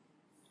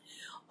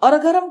 اور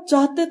اگر ہم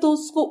چاہتے تو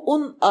اس کو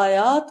ان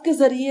آیات کے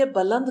ذریعے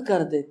بلند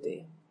کر دیتے،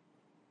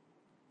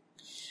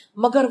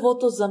 مگر وہ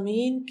تو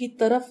زمین کی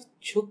طرف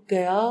جھک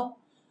گیا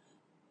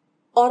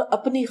اور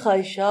اپنی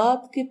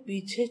خواہشات کے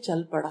پیچھے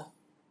چل پڑا.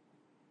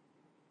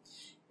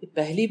 یہ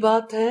پہلی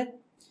بات ہے.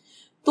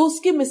 تو اس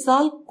کی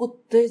مثال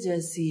کتے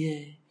جیسی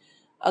ہے.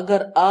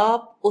 اگر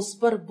آپ اس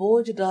پر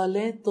بوجھ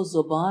ڈالیں تو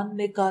زبان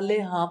نکالے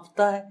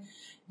ہانپتا ہے،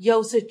 یا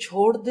اسے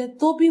چھوڑ دیں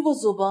تو بھی وہ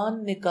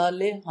زبان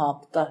نکالے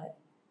ہانپتا ہے.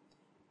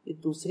 یہ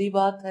دوسری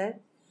بات ہے.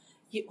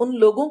 یہ ان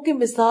لوگوں کی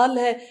مثال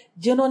ہے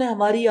جنہوں نے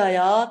ہماری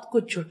آیات کو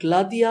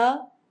جھٹلا دیا،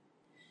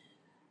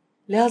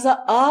 لہذا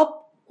آپ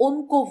ان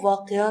کو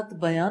واقعات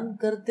بیان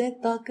کر دیں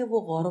تاکہ وہ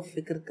غور و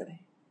فکر کریں.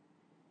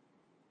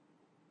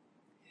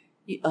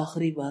 یہ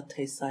آخری بات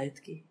ہے اس آیت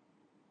کی.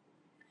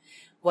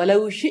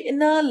 وَلَوْ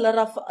شِئْنَا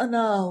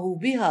لَرَفْعْنَاهُ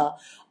بِهَا،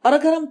 اور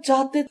اگر ہم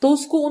چاہتے تو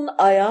اس کو ان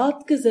آیات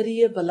کے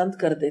ذریعے بلند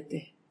کر دیتے،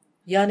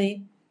 یعنی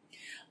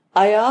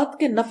آیات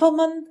کے نفع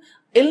مند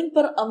علم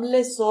پر عمل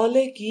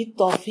صالح کی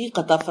توفیق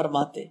عطا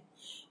فرماتے.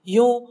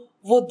 یوں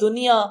وہ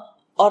دنیا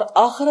اور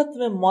آخرت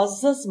میں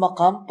معزز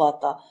مقام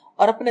پاتا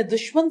اور اپنے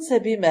دشمن سے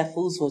بھی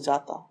محفوظ ہو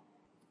جاتا.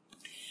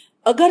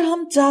 اگر ہم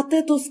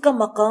چاہتے تو اس کا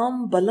مقام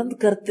بلند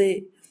کرتے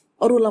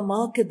اور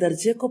علماء کے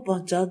درجے کو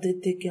پہنچا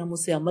دیتے کہ ہم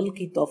اسے عمل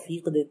کی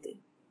توفیق دیتے.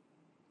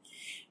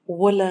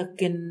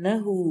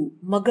 وَلَكِنَّهُ،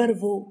 مگر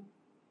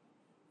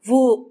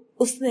وہ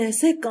اس نے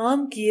ایسے کام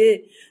کیے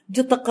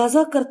جو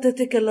تقاضا کرتے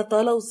تھے کہ اللہ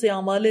تعالیٰ اسے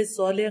اعمال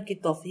صالحہ کی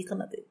توفیق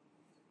نہ دے.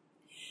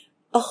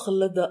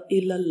 اخلد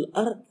الی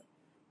الارض،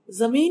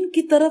 زمین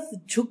کی طرف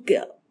جھک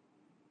گیا،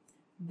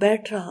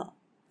 بیٹھ رہا،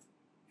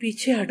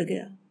 پیچھے ہٹ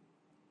گیا.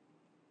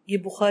 یہ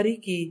بخاری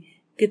کی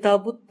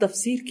کتاب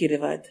التفسیر کی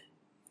روایت ہے.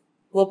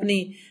 وہ اپنی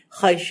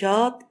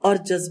خواہشات اور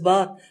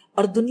جذبات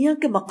اور دنیا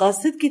کے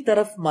مقاصد کی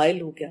طرف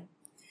مائل ہو گیا.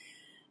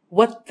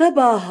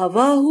 وَاتَّبَعَ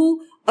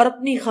هَوَاهُ، اور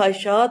اپنی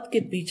خواہشات کے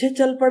پیچھے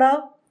چل پڑا.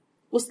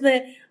 اس نے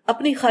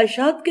اپنی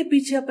خواہشات کے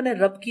پیچھے اپنے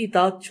رب کی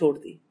اطاعت چھوڑ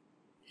دی.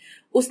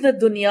 اس نے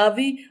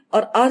دنیاوی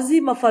اور عارضی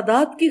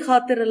مفادات کی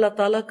خاطر اللہ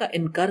تعالیٰ کا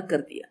انکار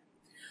کر دیا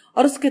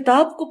اور اس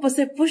کتاب کو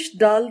پسے پشت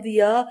ڈال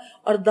دیا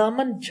اور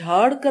دامن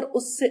جھاڑ کر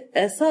اس سے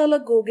ایسا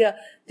الگ ہو گیا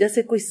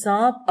جیسے کوئی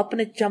سانپ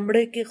اپنے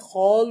چمڑے کے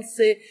خول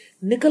سے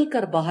نکل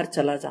کر باہر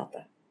چلا جاتا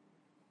ہے.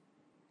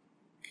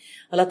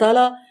 اللہ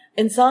تعالیٰ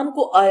انسان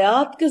کو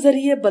آیات کے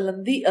ذریعے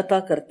بلندی عطا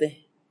کرتے ہیں،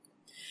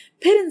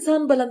 پھر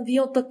انسان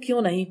بلندیوں تک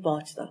کیوں نہیں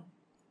پہنچتا؟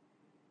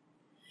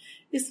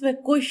 اس میں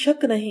کوئی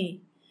شک نہیں.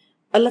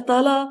 اللہ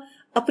تعالیٰ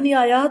اپنی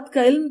آیات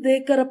کا علم دے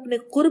کر اپنے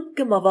قرب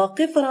کے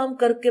مواقع فراہم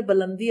کر کے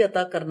بلندی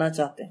عطا کرنا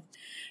چاہتے ہیں،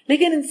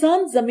 لیکن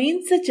انسان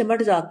زمین سے چمٹ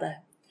جاتا ہے.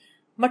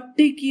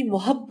 مٹی کی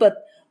محبت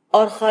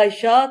اور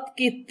خواہشات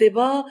کی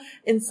اتباع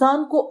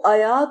انسان کو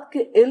آیات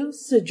کے علم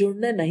سے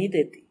جڑنے نہیں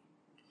دیتی،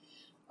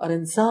 اور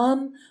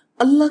انسان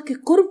اللہ کے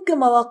قرب کے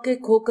مواقع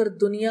کھو کر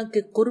دنیا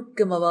کے قرب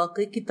کے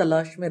مواقع کی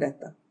تلاش میں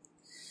رہتا.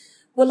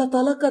 وہ اللہ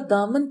تعالیٰ کا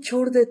دامن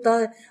چھوڑ دیتا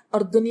ہے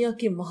اور دنیا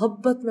کی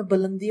محبت میں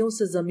بلندیوں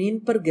سے زمین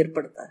پر گر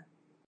پڑتا ہے.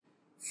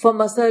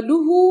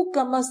 فَمَثَلُهُ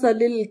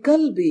كَمَثَلِ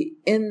الْكَلْبِ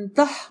إِن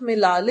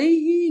تَحْمِلْ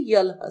عَلَيْهِ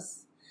يَلْهَثْ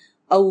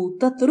أَوْ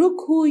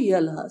تَتْرُكْهُ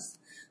يَلْهَثْ،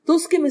 تو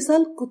اس کی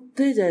مثال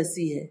کتے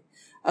جیسی ہے.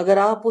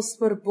 اگر آپ اس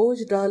پر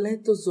بوجھ ڈالیں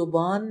تو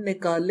زبان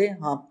نکالے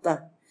ہانپتا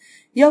ہے،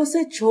 یا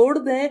اسے چھوڑ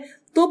دیں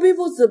تو بھی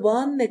وہ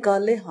زبان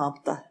نکالے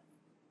ہانپتا ہے.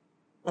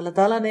 اللہ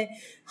تعالیٰ نے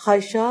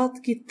خواہشات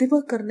کی اتباع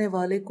کرنے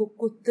والے کو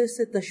کتے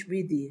سے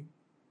تشبیہ دی ہے.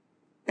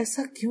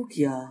 ایسا کیوں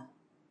کیا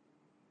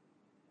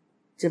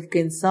جبکہ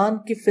انسان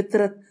کی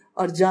فطرت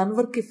اور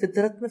جانور کی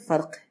فطرت میں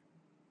فرق ہے؟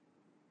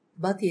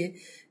 بات یہ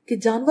کہ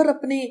جانور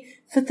اپنی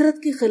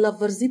فطرت کی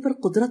خلاف ورزی پر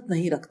قدرت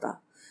نہیں رکھتا.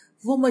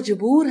 وہ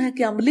مجبور ہیں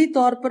کہ عملی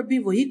طور پر بھی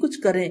وہی کچھ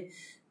کریں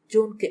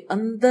جو ان کے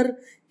اندر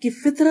کی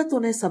فطرت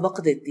انہیں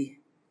سبق دیتی ہے.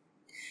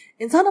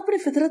 انسان اپنی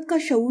فطرت کا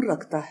شعور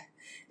رکھتا ہے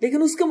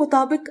لیکن اس کے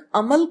مطابق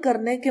عمل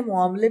کرنے کے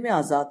معاملے میں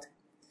آزاد ہے.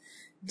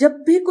 جب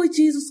بھی کوئی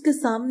چیز اس کے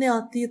سامنے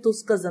آتی ہے تو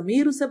اس کا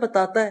ضمیر اسے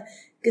بتاتا ہے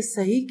کہ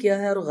صحیح کیا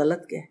ہے اور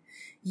غلط کیا ہے.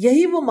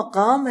 یہی وہ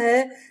مقام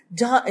ہے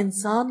جہاں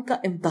انسان کا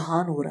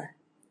امتحان ہو رہا ہے.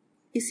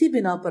 اسی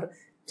بنا پر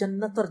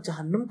جنت اور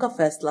جہنم کا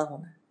فیصلہ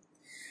ہونا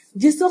ہے.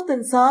 جس وقت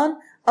انسان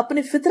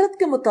اپنی فطرت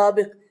کے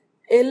مطابق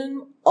علم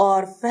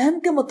اور فہم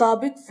کے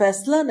مطابق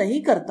فیصلہ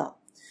نہیں کرتا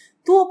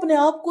تو وہ اپنے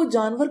آپ کو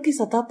جانور کی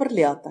سطح پر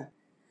لے آتا ہے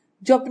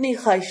جو اپنی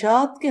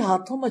خواہشات کے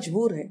ہاتھوں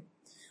مجبور ہے.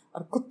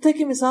 اور کتے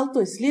کی مثال تو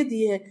اس لیے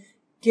دی ہے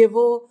کہ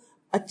وہ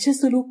اچھے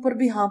سلوک پر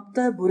بھی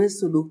ہانپتا ہے، برے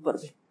سلوک پر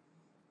بھی.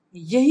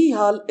 یہی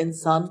حال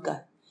انسان کا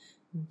ہے،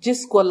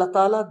 جس کو اللہ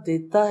تعالیٰ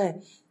دیتا ہے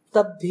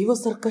تب بھی وہ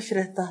سرکش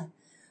رہتا ہے،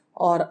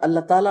 اور اللہ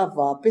تعالیٰ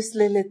واپس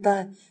لے لیتا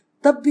ہے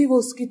تب بھی وہ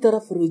اس کی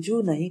طرف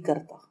رجوع نہیں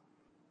کرتا.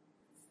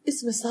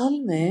 اس مثال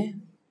میں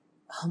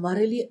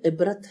ہمارے لیے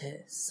عبرت ہے،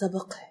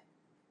 سبق ہے.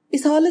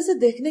 اس حوالے سے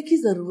دیکھنے کی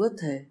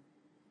ضرورت ہے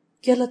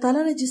کہ اللہ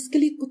تعالیٰ نے جس کے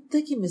لیے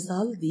کتے کی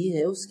مثال دی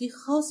ہے اس کی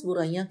خاص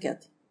برائیاں کیا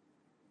تھی.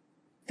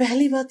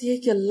 پہلی بات یہ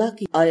کہ اللہ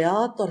کی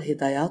آیات اور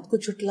ہدایات کو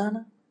جھٹلانا،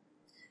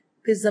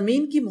 پھر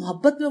زمین کی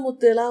محبت میں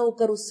مبتلا ہو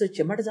کر اس سے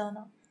چمٹ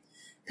جانا،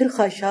 پھر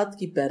خواہشات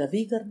کی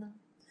پیروی کرنا.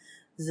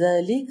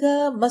 ذَلِكَ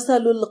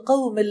مَثَلُ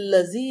الْقَوْمِ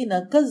الَّذِينَ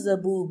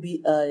كَذَّبُوا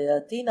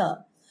بِآيَاتِنَا،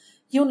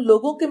 یہ ان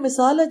لوگوں کی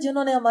مثال ہے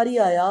جنہوں نے ہماری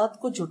آیات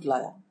کو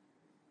جھٹلایا.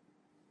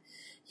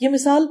 یہ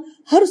مثال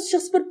ہر اس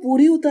شخص پر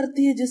پوری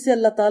اترتی ہے جسے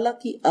اللہ تعالیٰ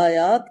کی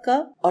آیات کا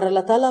اور اللہ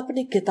تعالیٰ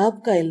اپنی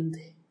کتاب کا علم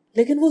دے،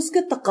 لیکن وہ اس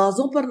کے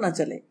تقاضوں پر نہ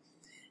چلے،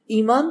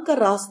 ایمان کا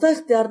راستہ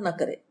اختیار نہ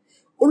کرے،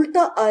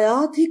 الٹا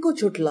آیات ہی کو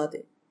جھٹلا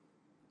دے.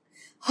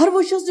 ہر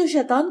وہ شخص جو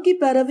شیطان کی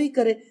پیروی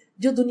کرے،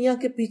 جو دنیا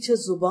کے پیچھے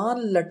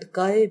زبان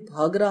لٹکائے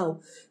بھاگ رہا ہو،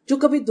 جو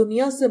کبھی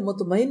دنیا سے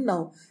مطمئن نہ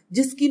ہو،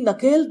 جس کی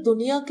نکیل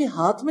دنیا کے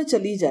ہاتھ میں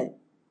چلی جائے،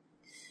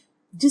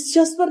 جس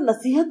شخص پر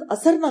نصیحت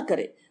اثر نہ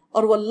کرے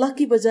اور وہ اللہ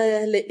کی بجائے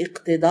اہل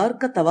اقتدار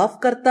کا طواف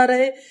کرتا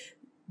رہے.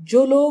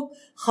 جو لوگ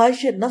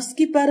خواہش نفس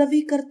کی پیروی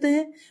کرتے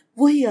ہیں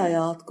وہی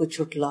آیات کو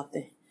جھٹلاتے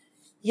ہیں.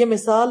 یہ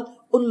مثال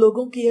ان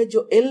لوگوں کی ہے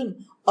جو علم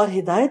اور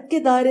ہدایت کے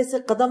دائرے سے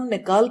قدم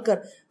نکال کر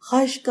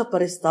خواہش کا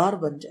پرستار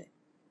بن جائے.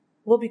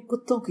 وہ بھی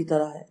کتوں کی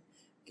طرح ہے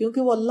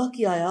کیونکہ وہ اللہ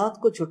کی آیات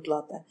کو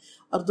جھٹلاتا ہے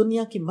اور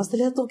دنیا کی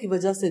مصلحتوں کی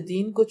وجہ سے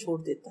دین کو چھوڑ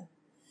دیتا ہے.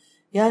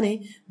 یعنی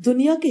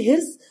دنیا کے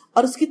حرص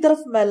اور اس کی طرف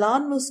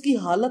میلان میں اس کی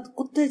حالت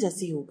کتے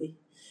جیسی ہو گئی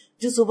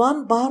جو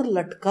زبان باہر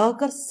لٹکا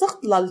کر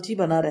سخت لالچی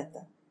بنا رہتا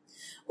ہے.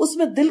 اس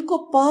میں دل کو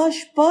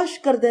پاش پاش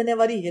کر دینے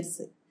والی حرص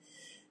ہے.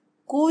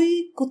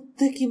 کوئی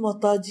کتے کی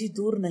محتاجی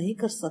دور نہیں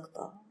کر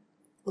سکتا.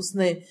 اس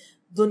نے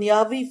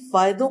دنیاوی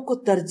فائدوں کو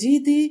ترجیح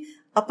دی،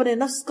 اپنے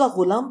نفس کا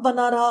غلام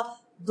بنا رہا،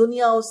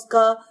 دنیا اس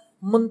کا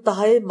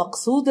منتہے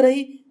مقصود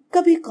رہی،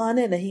 کبھی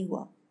قانے نہیں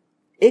ہوا.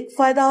 ایک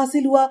فائدہ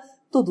حاصل ہوا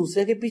تو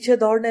دوسرے کے پیچھے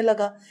دوڑنے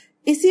لگا.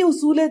 اسی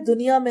اصول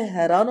دنیا میں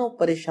حیران و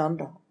پریشان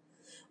رہا.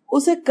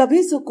 اسے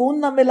کبھی سکون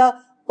نہ ملا،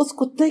 اس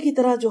کتے کی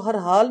طرح جو ہر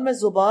حال میں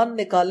زبان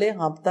نکالے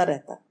ہانپتا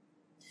رہتا،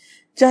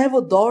 چاہے وہ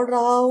دوڑ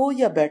رہا ہو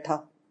یا بیٹھا.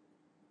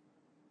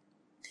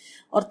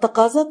 اور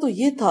تقاضا تو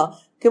یہ تھا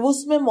کہ وہ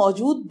اس میں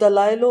موجود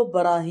دلائل و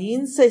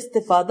براہین سے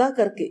استفادہ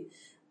کر کے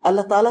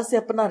اللہ تعالیٰ سے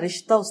اپنا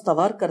رشتہ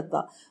استوار کرتا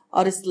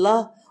اور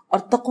اصلاح اور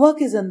تقوی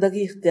کی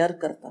زندگی اختیار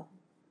کرتا.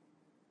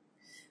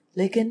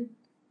 لیکن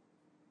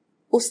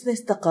اس نے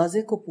اس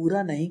تقاضے کو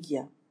پورا نہیں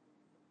کیا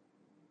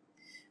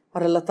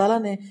اور اللہ تعالیٰ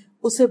نے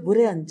اسے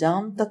برے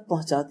انجام تک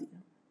پہنچا دیا.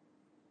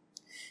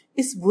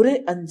 اس برے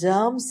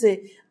انجام سے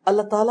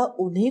اللہ تعالیٰ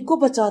انہیں کو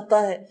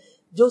بچاتا ہے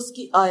جو اس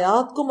کی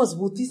آیات کو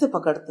مضبوطی سے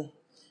پکڑتے ہیں،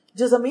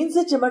 جو زمین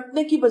سے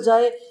چمٹنے کی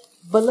بجائے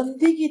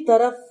بلندی کی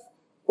طرف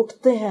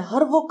اٹھتے ہیں،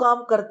 ہر وہ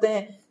کام کرتے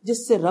ہیں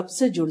جس سے رب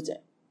سے جڑ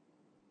جائے،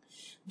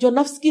 جو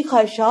نفس کی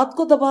خواہشات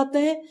کو دباتے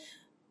ہیں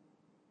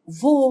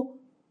وہ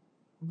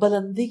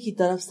بلندی کی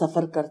طرف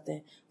سفر کرتے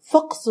ہیں.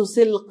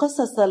 فَقْصُصِ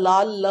الْقَصَصَ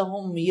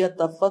لَعَلَّهُمْ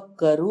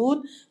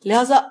يَتَفَكَّرُونَ،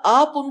 لہٰذا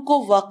آپ ان کو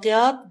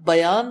واقعات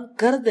بیان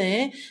کر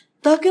دیں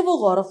تاکہ وہ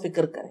غور و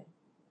فکر کریں.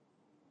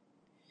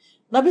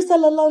 نبی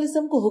صلی اللہ علیہ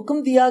وسلم کو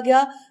حکم دیا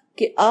گیا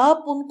کہ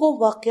آپ ان کو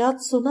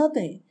واقعات سنا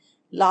دیں،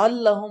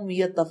 لَعَلَّهُمْ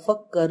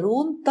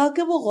يَتَفَكَّرُونَ،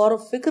 تاکہ وہ غور و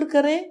فکر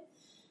کریں،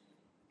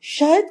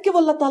 شاید کہ وہ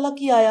اللہ تعالیٰ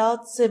کی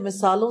آیات سے،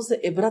 مثالوں سے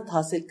عبرت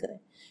حاصل کریں،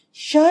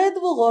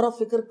 شاید وہ غور و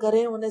فکر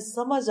کریں، انہیں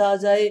سمجھ آ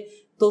جائے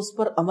تو اس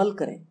پر عمل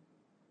کریں.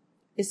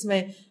 اس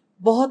میں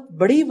بہت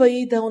بڑی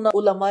وعید ہے ان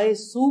علماء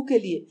سو کے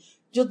لیے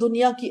جو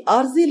دنیا کی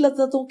عارضی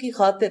لذتوں کی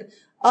خاطر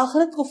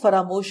آخرت کو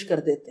فراموش کر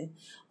دیتے ہیں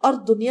اور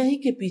دنیا ہی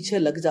کے پیچھے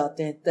لگ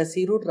جاتے ہیں.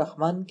 تیسیر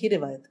الرحمن کی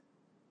روایت.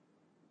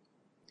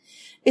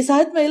 اس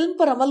آیت میں علم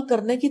پر عمل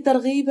کرنے کی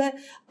ترغیب ہے.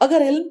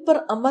 اگر علم پر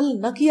عمل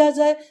نہ کیا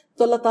جائے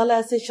تو اللہ تعالیٰ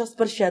ایسے شخص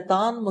پر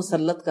شیطان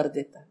مسلط کر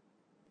دیتا ہے.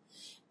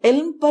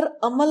 علم پر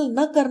عمل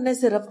نہ کرنے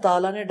سے رب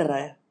تعالیٰ نے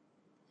ڈرایا.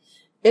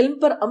 علم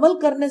پر عمل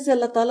کرنے سے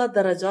اللہ تعالیٰ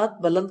درجات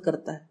بلند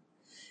کرتا ہے.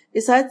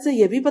 اس آیت سے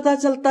یہ بھی پتا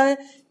چلتا ہے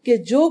کہ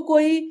جو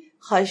کوئی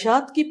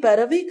خواہشات کی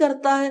پیروی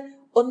کرتا ہے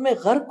ان میں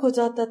غرق ہو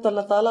جاتا ہے تو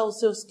اللہ تعالیٰ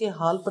اسے اس کے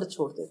حال پر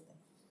چھوڑ دیتے ہیں.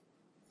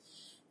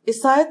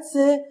 اس آیت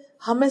سے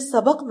ہمیں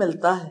سبق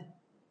ملتا ہے.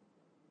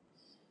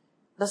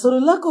 رسول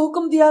اللہ کو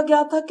حکم دیا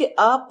گیا تھا کہ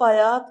آپ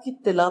آیات کی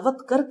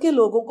تلاوت کر کے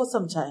لوگوں کو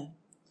سمجھائیں.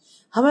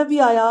 ہمیں بھی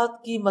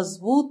آیات کی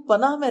مضبوط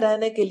پناہ میں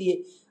رہنے کے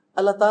لیے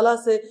اللہ تعالیٰ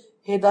سے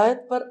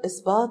ہدایت پر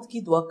اس بات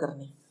کی دعا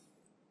کرنی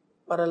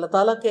اور اللہ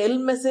تعالیٰ کے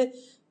علم میں سے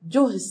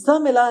جو حصہ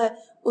ملا ہے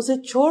اسے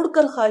چھوڑ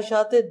کر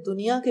خواہشات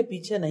دنیا کے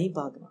پیچھے نہیں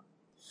بھاگنا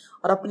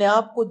اور اپنے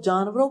آپ کو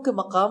جانوروں کے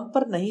مقام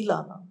پر نہیں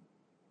لانا۔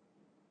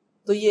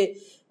 تو یہ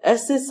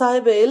ایسے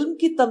صاحب علم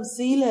کی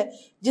تمثیل ہے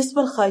جس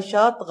پر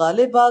خواہشات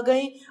غالب آ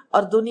گئیں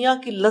اور دنیا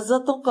کی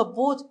لذتوں کا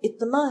بوجھ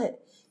اتنا ہے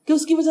کہ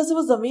اس کی وجہ سے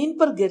وہ زمین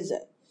پر گر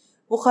جائے،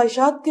 وہ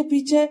خواہشات کے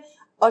پیچھے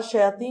اور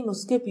شیاطین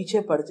اس کے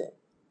پیچھے پڑ جائے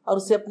اور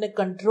اسے اپنے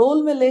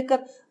کنٹرول میں لے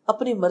کر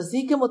اپنی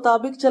مرضی کے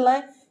مطابق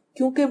چلائیں،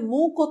 کیونکہ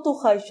منہ کو تو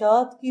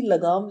خواہشات کی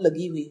لگام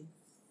لگی ہوئی ہے۔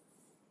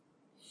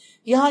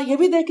 یہاں یہ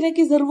بھی دیکھنے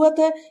کی ضرورت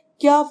ہے،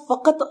 کیا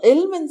فقط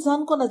علم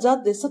انسان کو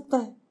نجات دے سکتا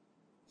ہے؟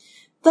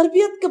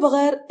 تربیت کے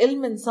بغیر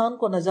علم انسان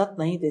کو نجات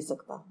نہیں دے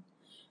سکتا،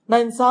 نہ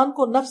انسان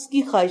کو نفس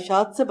کی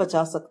خواہشات سے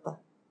بچا سکتا ہے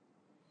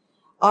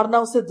اور نہ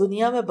اسے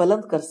دنیا میں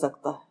بلند کر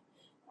سکتا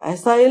ہے۔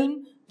 ایسا علم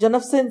جو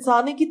نفس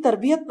انسانی کی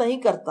تربیت نہیں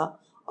کرتا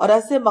اور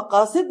ایسے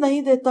مقاصد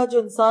نہیں دیتا جو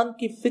انسان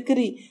کی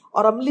فکری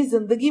اور عملی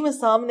زندگی میں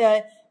سامنے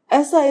آئے،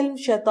 ایسا علم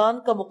شیطان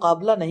کا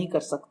مقابلہ نہیں کر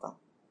سکتا۔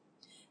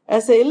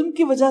 ایسے علم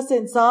کی وجہ سے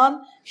انسان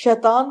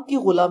شیطان کی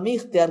غلامی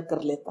اختیار کر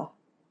لیتا ہے۔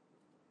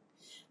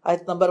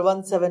 آیت نمبر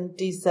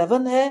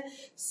 177 ہے،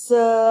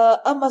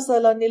 سَاءَ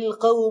مَثَلًا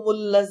الْقَوْمُ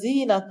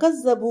الَّذِينَ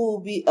كَذَّبُوا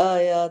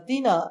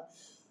بِآيَاتِنَا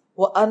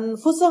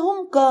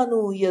وَأَنفُسَهُمْ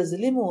كَانُوا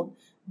يَظْلِمُونَ۔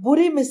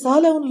 بری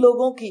مثال ہے ان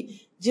لوگوں کی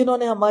جنہوں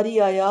نے ہماری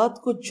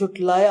آیات کو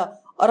جھٹلایا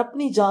اور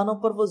اپنی جانوں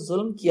پر وہ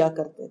ظلم کیا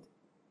کرتے تھے۔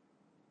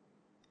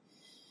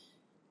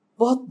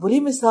 بہت بری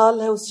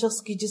مثال ہے اس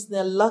شخص کی جس نے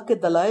اللہ کے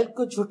دلائل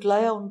کو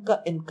جھٹلایا، ان کا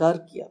انکار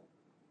کیا۔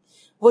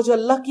 وہ جو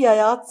اللہ کی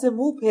آیات سے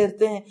منہ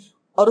پھیرتے ہیں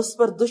اور اس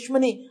پر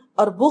دشمنی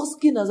اور بغض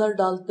کی نظر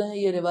ڈالتے ہیں۔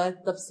 یہ روایت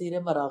تفسیر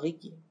مراغی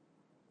کی ہے۔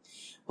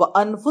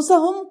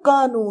 وَأَنفُسَهُمْ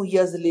كَانُوا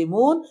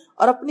يَظْلِمُونَ،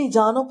 اور اپنی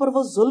جانوں پر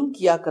وہ ظلم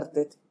کیا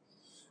کرتے تھے۔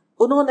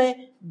 انہوں نے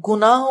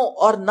گناہوں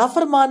اور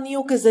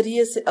نافرمانیوں کے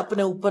ذریعے سے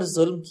اپنے اوپر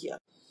ظلم کیا۔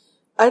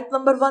 آیت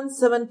نمبر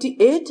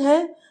 178 ہے،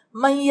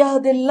 مَن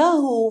يَهْدِ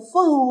اللَّهُ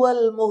فَهُوَ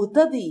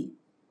الْمُهْتَدِي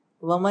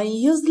وَمَن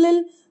يُضْلِلْ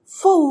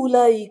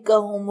فَأُولَئِكَ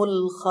هُمُ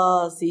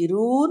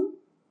الْخَاسِرُونَ۔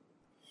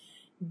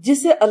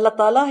 جسے اللہ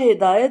تعالیٰ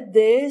ہدایت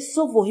دے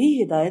سو وہی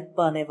ہدایت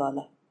پانے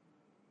والا،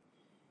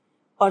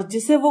 اور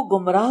جسے وہ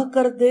گمراہ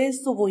کر دے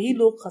سو وہی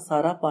لوگ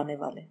خسارہ پانے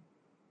والے۔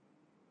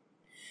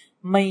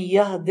 من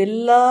یہد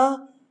اللہ،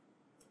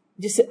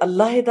 جسے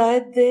اللہ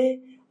ہدایت دے،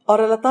 اور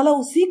اللہ تعالیٰ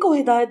اسی کو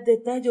ہدایت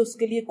دیتا ہے جو اس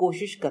کے لیے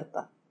کوشش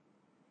کرتا۔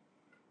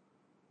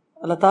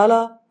 اللہ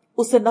تعالیٰ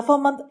اسے نفع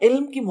مند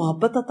علم کی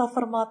محبت عطا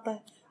فرماتا ہے،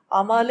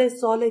 اعمال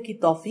صالح کی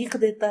توفیق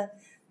دیتا ہے،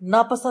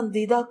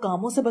 ناپسندیدہ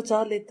کاموں سے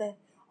بچا لیتا ہے،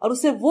 اور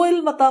اسے وہ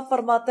علم عطا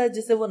فرماتا ہے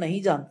جسے وہ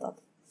نہیں جانتا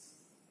تھا۔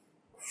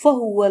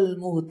 فَهُوَ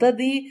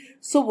الْمُهْتَدِي،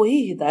 سو وہی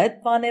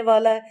ہدایت پانے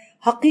والا ہے،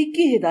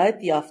 حقیقی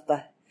ہدایت یافتہ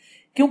ہے،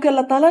 کیونکہ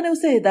اللہ تعالیٰ نے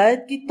اسے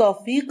ہدایت کی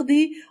توفیق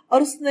دی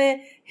اور اس نے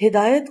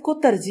ہدایت کو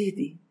ترجیح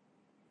دی۔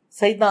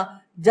 سیدنا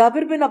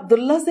جابر بن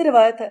عبداللہ سے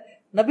روایت ہے،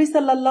 نبی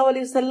صلی اللہ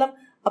علیہ وسلم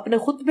اپنے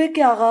خطبے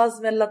کے آغاز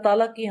میں اللہ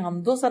تعالیٰ کی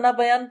حمد و ثنا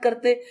بیان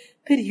کرتے،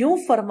 پھر یوں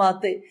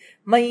فرماتے،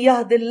 من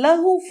یہد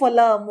اللہ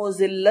فلا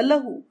مضل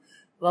لہ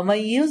ومن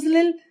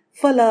یضلل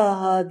فلا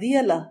ہادی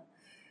لہ۔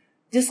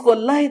 جس کو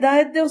اللہ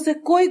ہدایت دے اسے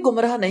کوئی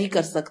گمراہ نہیں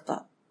کر سکتا،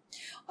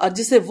 اور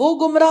جسے وہ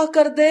گمراہ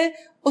کر دے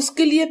اس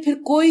کے لیے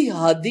پھر کوئی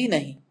ہادی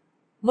نہیں۔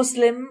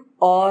 مسلم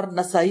اور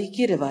نسائی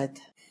کی روایت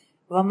ہے،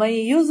 وَمَن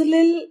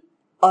یُضْلِلْ،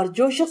 اور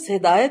جو شخص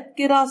ہدایت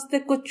کے راستے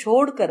کو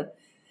چھوڑ کر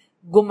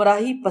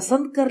گمراہی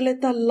پسند کر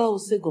لیتا اللہ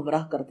اسے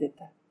گمراہ کر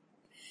دیتا ہے۔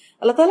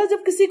 اللہ تعالیٰ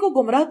جب کسی کو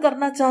گمراہ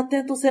کرنا چاہتے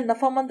ہیں تو اسے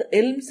نفع مند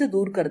علم سے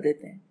دور کر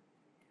دیتے ہیں۔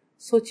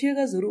 سوچئے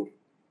گا ضرور،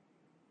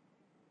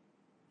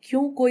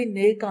 کیوں کوئی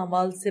نیک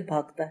اعمال سے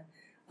بھاگتا ہے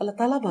اللہ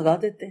تعالیٰ بھگا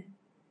دیتے ہیں،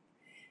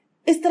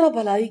 اس طرح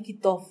بھلائی کی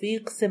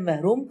توفیق سے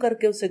محروم کر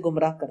کے اسے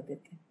گمراہ کر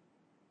دیتے ہیں۔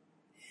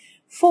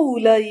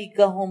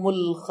 فَأُولَئِكَ هُمُ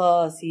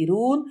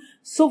الْخَاسِرُونَ،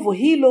 سو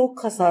وہی لوگ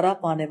خسارہ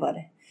پانے والے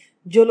ہیں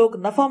جو لوگ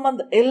نفع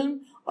مند علم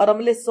اور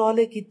عمل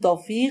صالح کی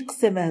توفیق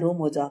سے محروم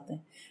ہو جاتے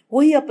ہیں،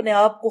 وہی اپنے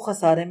آپ کو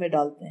خسارے میں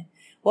ڈالتے ہیں۔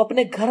 وہ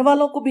اپنے گھر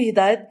والوں کو بھی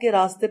ہدایت کے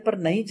راستے پر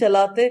نہیں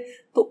چلاتے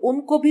تو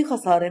ان کو بھی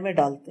خسارے میں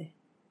ڈالتے ہیں۔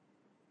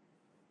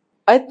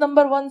 آیت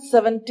نمبر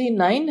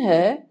 179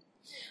 ہے،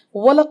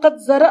 وَلَقَدْ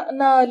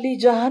زَرَعْنَا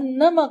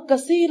لِجَهَنَّمَ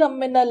كَثِيرًا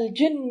مِنَ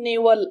الْجِنِّ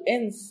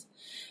وَالْإِنسِ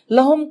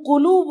لَهُمْ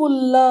قُلُوبٌ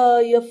لَا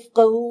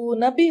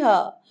يَفْقَهُونَ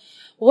بِهَا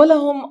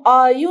وَلَهُمْ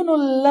أَعْيُنٌ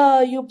لَا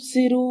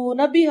يُبْصِرُونَ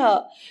بِهَا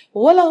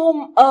وَلَهُمْ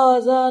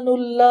آذَانٌ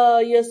لَا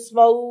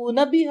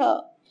يَسْمَعُونَ بِهَا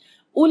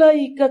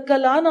أُولَئِكَ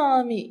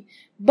كَالْأَنْعَامِ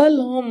بَلْ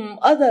هُمْ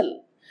أَضَلُّ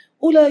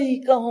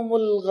أُولَئِكَ هُمُ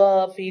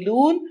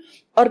الْغَافِلُونَ۔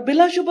 اور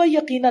بلا شبہ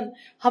یقیناً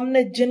ہم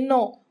نے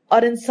جنوں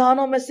اور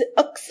انسانوں میں سے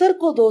اکثر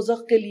کو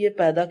دوزخ کے لیے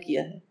پیدا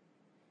کیا ہے۔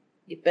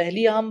 یہ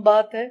پہلی اہم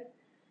بات ہے،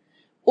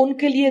 ان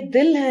کے لیے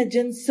دل ہیں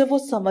جن سے وہ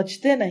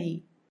سمجھتے نہیں۔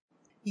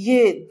 یہ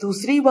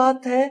دوسری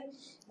بات ہے،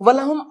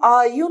 وَلَهُمْ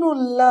أَعْيُنٌ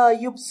لَا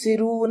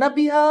يُبْصِرُونَ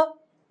بِهَا،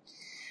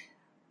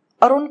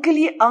 اور ان کے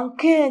لیے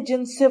آنکھیں ہیں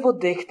جن سے وہ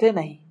دیکھتے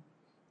نہیں۔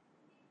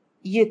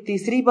 یہ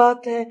تیسری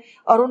بات ہے،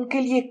 اور ان کے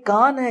لیے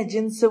کان ہیں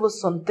جن سے وہ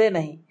سنتے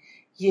نہیں۔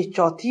 یہ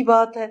چوتھی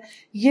بات ہے،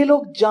 یہ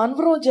لوگ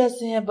جانوروں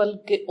جیسے ہیں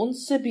بلکہ ان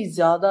سے بھی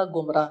زیادہ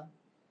گمراہ۔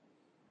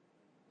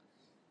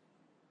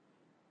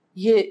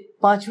 یہ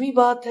پانچویں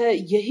بات ہے،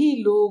 یہی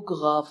لوگ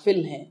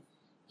غافل ہیں.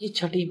 یہ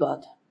چھٹی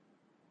بات ہے.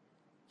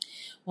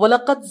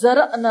 وَلَقَدْ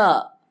زَرَعْنَا،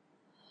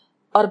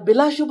 اور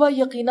بلا شبہ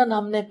یقیناً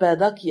ہم نے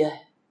پیدا کیا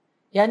ہے،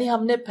 یعنی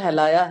ہم نے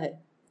پھیلایا ہے،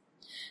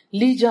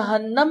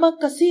 لِجَهَنَّمَ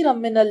كَثِيرًا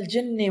مِّنَ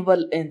الْجِنِّ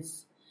وَالْإِنسِ،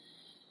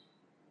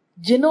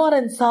 جنوں اور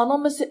انسانوں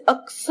میں سے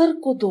اکثر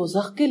کو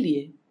دوزخ کے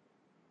لیے.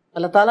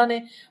 اللہ تعالیٰ نے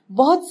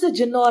بہت سے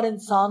جنوں اور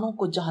انسانوں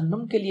کو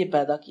جہنم کے لیے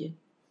پیدا کیے.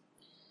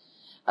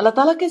 اللہ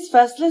تعالیٰ کے اس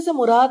فیصلے سے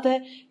مراد ہے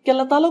کہ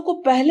اللہ تعالیٰ کو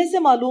پہلے سے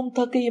معلوم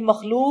تھا کہ یہ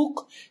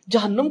مخلوق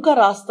جہنم کا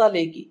راستہ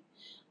لے گی.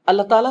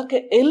 اللہ تعالیٰ کے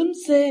علم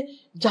سے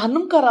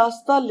جہنم کا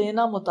راستہ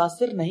لینا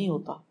متاثر نہیں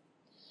ہوتا.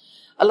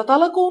 اللہ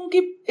تعالیٰ کو ان کی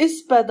اس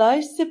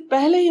پیدائش سے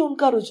پہلے ہی ان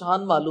کا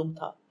رجحان معلوم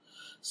تھا.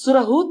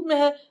 سورہ ہود میں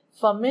ہے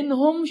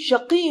فَمِنْهُمْ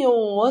شَقِيٌّ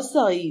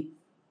وَسَعِيدٌ،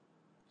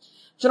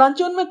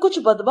 چنانچہ ان میں کچھ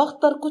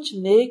بدبخت اور کچھ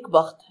نیک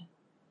بخت ہیں.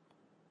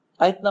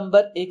 آیت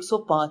نمبر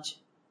 105.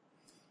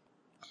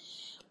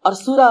 اور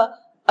سورہ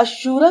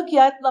الشورى کی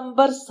آیت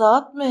نمبر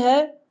 7 میں ہے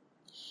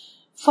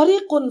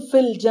فریق فی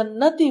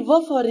الجنت و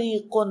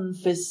فریق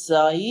فی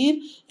السعیر،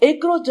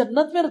 ایک گروہ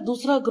جنت میں اور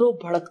دوسرا گروہ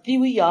بھڑکتی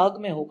ہوئی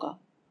آگ میں ہوگا.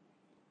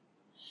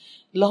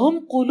 لہم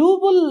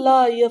قلوب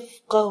لا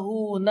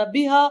یفقہون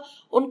بہا،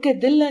 ان کے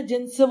دل ہیں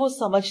جن سے وہ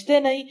سمجھتے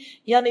نہیں،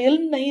 یعنی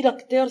علم نہیں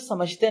رکھتے اور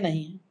سمجھتے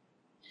نہیں ہیں.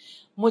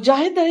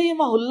 مجاہد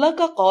رحمہ اللہ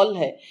کا قول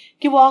ہے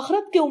کہ وہ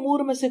آخرت کے امور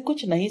میں سے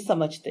کچھ نہیں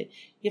سمجھتے.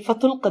 یہ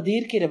فتح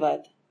القدیر کی روایت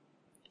ہے.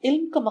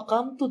 علم کا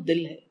مقام تو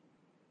دل ہے،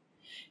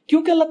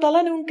 کیونکہ اللہ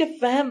تعالیٰ نے ان کے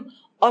فہم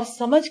اور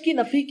سمجھ کی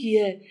نفی کی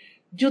ہے.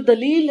 جو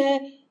دلیل ہے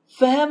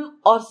فہم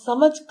اور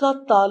سمجھ کا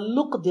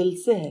تعلق دل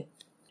سے ہے.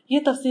 یہ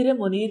تفسیر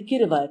منیر کی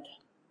روایت ہے.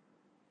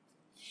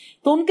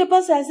 تو ان کے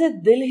پاس ایسے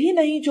دل ہی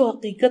نہیں جو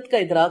حقیقت کا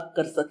ادراک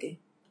کر سکے.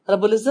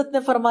 رب العزت نے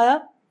فرمایا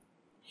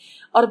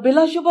اور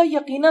بلا شبہ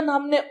یقیناً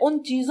ہم نے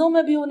ان چیزوں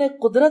میں بھی انہیں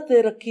قدرت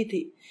دے رکھی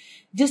تھی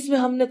جس میں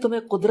ہم نے تمہیں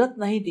قدرت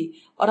نہیں دی،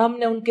 اور ہم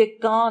نے ان کے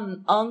کان،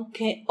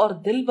 آنکھیں اور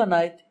دل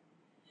بنائے تھے.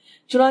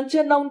 چنانچہ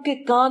نہ ان کے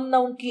کان، نہ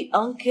ان کی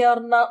آنکھیں اور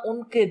نہ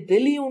ان کے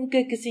دل ہی ان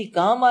کے کسی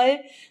کام آئے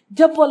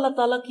جب وہ اللہ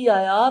تعالیٰ کی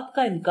آیات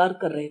کا انکار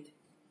کر رہے تھے،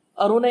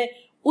 اور انہیں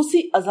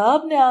اسی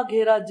عذاب نے آ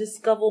گھیرا جس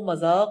کا وہ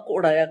مذاق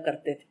اڑایا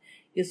کرتے تھے.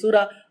 یہ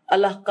سورہ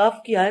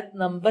الاحقاف کی آیت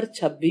نمبر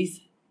 26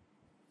 ہے.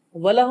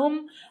 وَلَهُمْ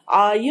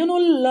أَعْيُنٌ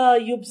لَا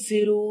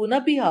يُبْصِرُونَ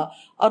بِهَا،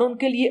 اور ان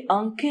کے لیے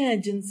آنکھیں ہیں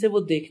جن سے وہ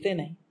دیکھتے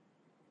نہیں،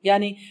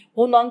 یعنی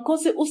ان آنکھوں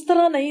سے اس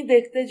طرح نہیں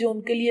دیکھتے جو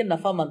ان کے لیے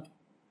نفع مند.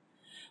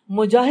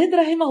 مجاہد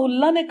رحمہ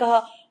اللہ نے کہا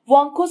وہ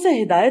آنکھوں سے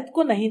ہدایت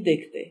کو نہیں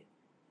دیکھتے،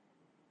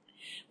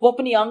 وہ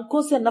اپنی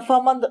آنکھوں سے نفع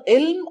مند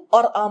علم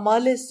اور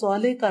اعمال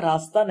صالح کا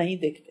راستہ نہیں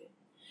دیکھتے.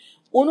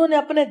 انہوں نے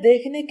اپنے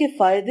دیکھنے کے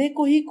فائدے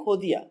کو ہی کھو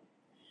دیا.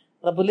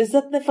 رب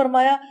العزت نے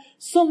فرمایا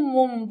سم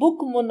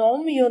بکم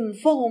عمی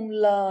فہم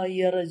لا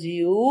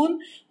یرجعون،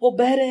 وہ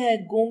بہرے ہیں،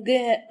 گونگے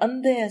ہیں،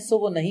 اندھے ہیں، سو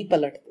وہ نہیں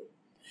پلٹتے.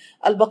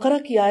 البقرہ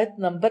کی آیت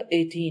نمبر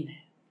 18 ہے.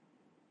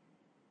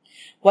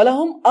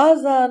 وَلَهُمْ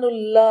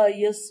آذَانٌ لَا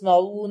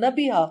يَسْمَعُونَ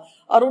بِهَا،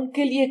 اور ان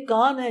کے لیے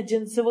کان ہیں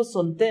جن سے وہ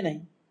سنتے نہیں.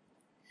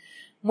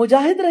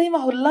 مجاہد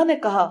رحمہ اللہ نے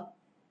کہا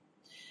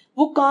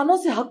وہ کانوں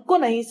سے حق کو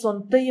نہیں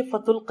سنتے. یہ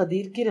فتح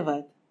القدیر کی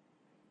روایت.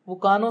 وہ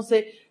کانوں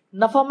سے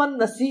نفع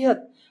مند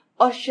نصیحت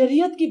اور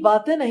شریعت کی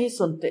باتیں نہیں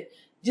سنتے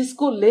جس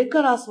کو لے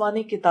کر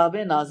آسمانی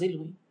کتابیں نازل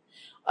ہوئی،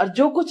 اور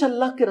جو کچھ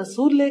اللہ کے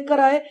رسول لے کر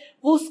آئے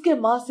وہ اس کے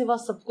ماں سوا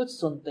سب کچھ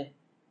سنتے ہیں.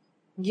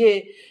 یہ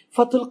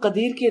فتح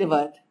القدیر کی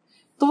روایت ہے.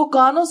 تو وہ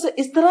کانوں سے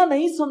اس طرح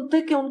نہیں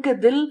سنتے کہ ان کے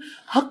دل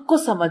حق کو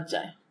سمجھ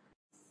جائیں.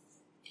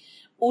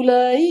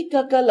 اولئک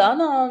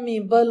کالانعام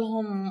بل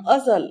هم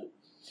اضل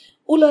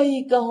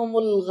اولئک هم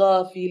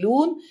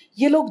الغافلون،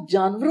 یہ لوگ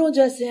جانوروں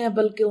جیسے ہیں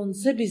بلکہ ان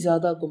سے بھی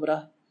زیادہ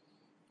گمراہ.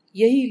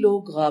 یہی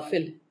لوگ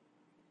غافل ہیں،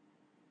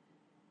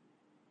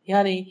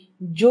 یعنی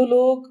جو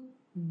لوگ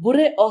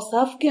برے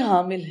اوصاف کے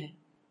حامل ہیں،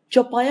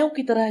 چوپایوں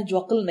کی طرح ہیں جو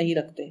عقل نہیں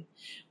رکھتے.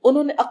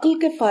 انہوں نے عقل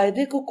کے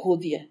فائدے کو کھو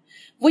دیا ہے.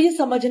 وہ یہ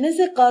سمجھنے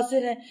سے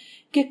قاصر ہیں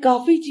کہ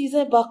کافی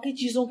چیزیں باقی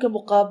چیزوں کے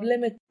مقابلے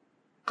میں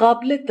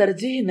قابل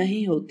ترجیح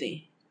نہیں ہوتی.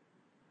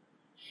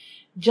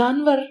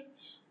 جانور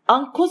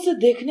آنکھوں سے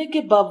دیکھنے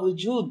کے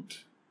باوجود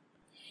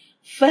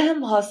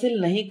فہم حاصل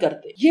نہیں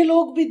کرتے. یہ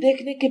لوگ بھی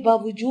دیکھنے کے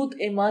باوجود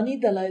ایمانی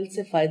دلائل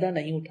سے فائدہ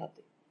نہیں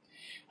اٹھاتے.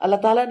 اللہ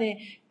تعالیٰ نے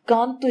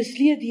کان تو اس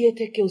لیے دیے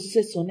تھے کہ اس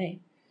سے سنیں،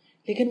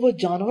 لیکن وہ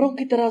جانوروں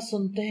کی طرح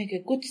سنتے ہیں کہ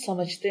کچھ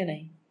سمجھتے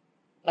نہیں.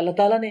 اللہ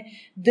تعالیٰ نے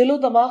دل و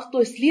دماغ تو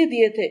اس لیے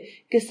دیے تھے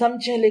کہ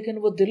سمجھیں، لیکن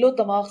وہ دل و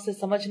دماغ سے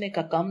سمجھنے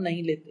کا کام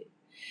نہیں لیتے.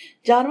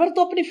 جانور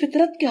تو اپنی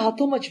فطرت کے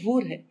ہاتھوں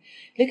مجبور ہے،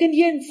 لیکن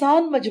یہ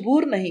انسان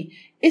مجبور نہیں.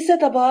 اس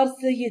اعتبار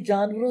سے یہ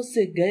جانوروں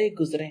سے گئے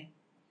گزرے.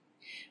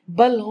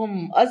 بل ہم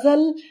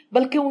ازل،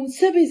 بلکہ ان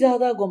سے بھی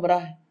زیادہ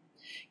گمراہ ہیں،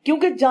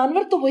 کیونکہ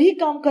جانور تو وہی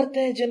کام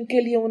کرتے ہیں جن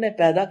کے لیے انہیں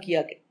پیدا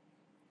کیا گیا،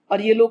 اور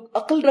یہ لوگ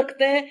عقل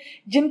رکھتے ہیں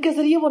جن کے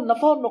ذریعے وہ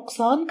نفع و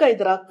نقصان کا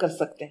ادراک کر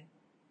سکتے ہیں،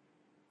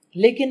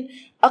 لیکن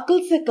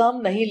عقل سے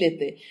کام نہیں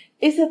لیتے.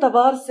 اس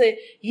اعتبار سے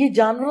یہ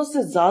جانوروں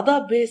سے زیادہ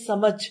بے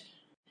سمجھ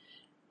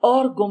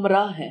اور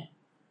گمراہ ہیں.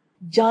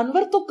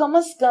 جانور تو کم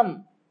از کم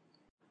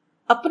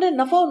اپنے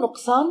نفع و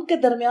نقصان کے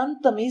درمیان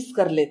تمیز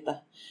کر لیتا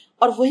ہے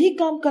اور وہی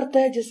کام کرتا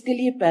ہے جس کے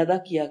لیے پیدا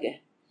کیا گیا.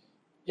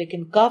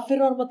 لیکن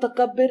کافر اور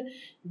متکبر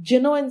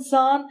جن و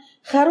انسان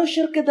خیر و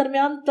شر کے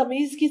درمیان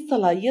تمیز کی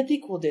صلاحیت ہی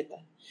کھو دیتا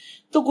ہے.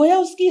 تو گویا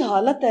اس کی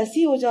حالت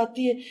ایسی ہو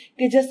جاتی ہے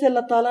کہ جیسے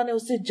اللہ تعالیٰ نے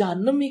اسے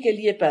جہنم ہی کے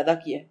لیے پیدا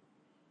کیا ہے.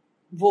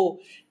 وہ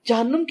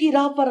جہنم کی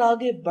راہ پر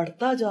آگے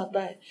بڑھتا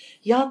جاتا ہے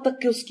یہاں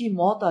تک کہ اس کی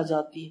موت آ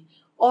جاتی ہے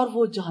اور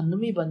وہ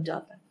جہنمی بن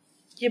جاتا ہے.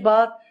 یہ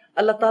بات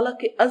اللہ تعالیٰ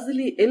کے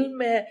ازلی علم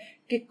میں ہے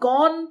کہ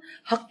کون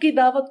حق کی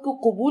دعوت کو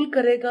قبول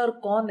کرے گا اور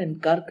کون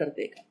انکار کر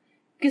دے گا،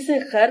 کسے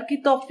خیر کی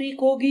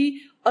توفیق ہوگی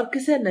اور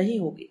کسے نہیں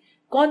ہوگی،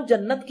 کون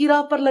جنت کی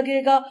راہ پر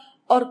لگے گا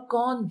اور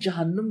کون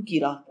جہنم کی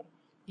راہ پر.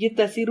 یہ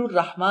تفسیر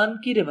الرحمن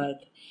کی روایت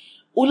ہے.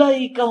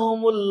 اولئک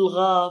ھم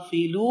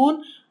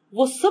الغافلون،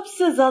 وہ سب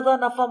سے زیادہ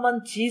نفع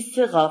مند چیز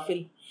سے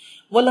غافل،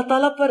 وہ اللہ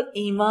تعالیٰ پر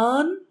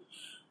ایمان،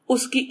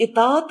 اس کی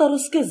اطاعت اور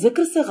اس کے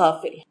ذکر سے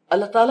غافل.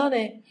 اللہ تعالیٰ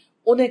نے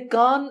انہیں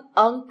کان،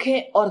 آنکھیں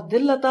اور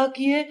دل عطا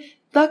کیے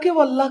تاکہ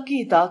وہ اللہ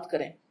کی اطاعت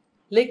کریں،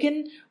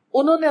 لیکن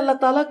انہوں نے اللہ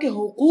تعالیٰ کے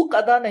حقوق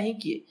ادا نہیں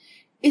کیے،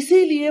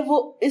 اسی لیے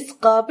وہ اس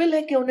قابل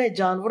ہے کہ انہیں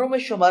جانوروں میں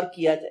شمار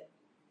کیا جائے.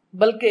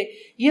 بلکہ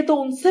یہ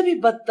تو ان سے بھی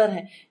بدتر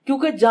ہیں،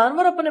 کیونکہ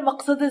جانور اپنے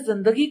مقصد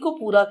زندگی کو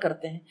پورا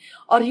کرتے ہیں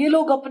اور یہ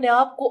لوگ اپنے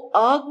آپ کو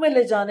آگ میں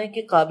لے جانے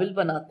کے قابل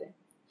بناتے ہیں.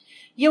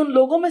 یہ ان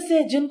لوگوں میں سے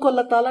ہے جن کو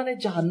اللہ تعالیٰ نے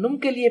جہنم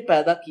کے لیے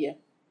پیدا کیا.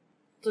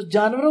 تو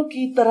جانوروں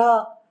کی طرح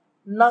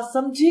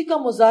ناسمجھی کا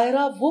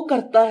مظاہرہ وہ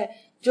کرتا ہے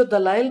جو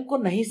دلائل کو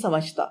نہیں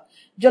سمجھتا،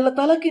 جو اللہ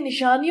تعالیٰ کی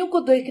نشانیوں کو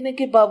دیکھنے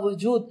کے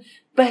باوجود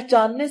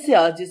پہچاننے سے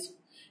عاجز ہو،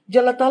 جو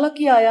اللہ تعالیٰ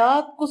کی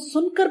آیات کو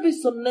سن کر بھی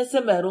سننے سے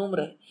محروم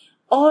رہے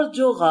اور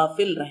جو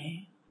غافل رہے.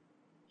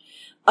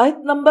 آیت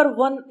نمبر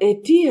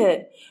 180 ہے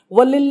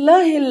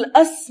وَلِلَّهِ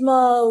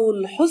الْأَسْمَاءُ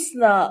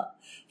الْحُسْنَى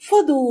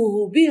فَادْعُوهُ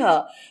بِهَا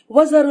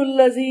وَذَرُوا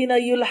الَّذِينَ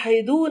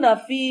يُلْحِدُونَ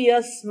فِي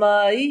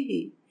أَسْمَائِهِ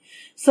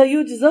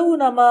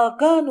سَيُجْزَوْنَ مَا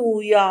كَانُوا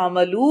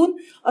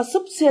يَعْمَلُونَ. اور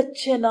سب سے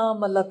اچھے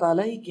نام اللہ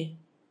تعالیٰ ہی کے ہیں،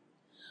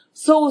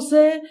 سو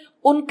اسے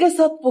ان کے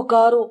ساتھ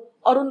پکارو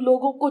اور ان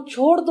لوگوں کو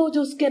چھوڑ دو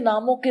جو اس کے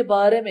ناموں کے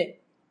بارے میں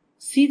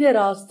سیدھے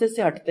راستے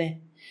سے ہٹتے ہیں.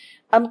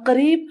 ان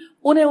قریب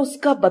انہیں اس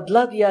کا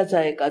بدلہ دیا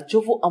جائے گا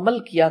جو وہ عمل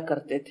کیا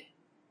کرتے تھے.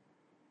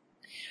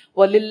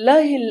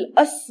 وَلِلَّهِ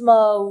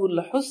الْأَسْمَاءُ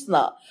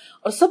الْحُسْنَى،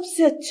 اور سب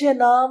سے اچھے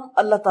نام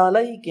اللہ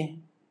تعالیٰ ہی کے ہیں.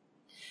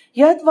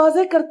 یہ آیت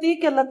واضح کرتی ہے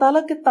کہ اللہ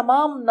تعالیٰ کے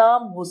تمام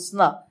نام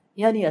حسنہ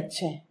یعنی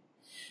اچھے ہیں.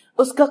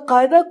 اس کا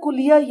قاعدہ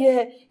کلیہ یہ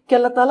ہے کہ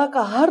اللہ تعالیٰ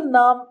کا ہر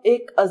نام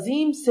ایک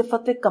عظیم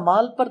صفت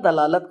کمال پر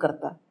دلالت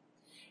کرتا ہے،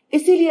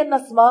 اسی لیے ان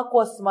اسماء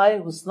کو اسماء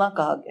حسنہ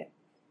کہا گیا.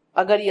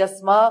 اگر یہ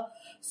اسماء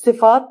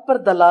صفات پر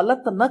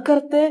دلالت نہ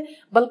کرتے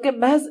بلکہ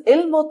محض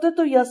علم ہوتے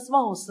تو یہ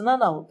اسماء حسنہ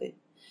نہ ہوتے.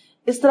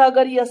 اس طرح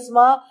اگر یہ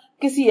اسماء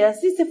کسی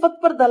ایسی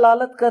صفت پر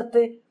دلالت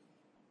کرتے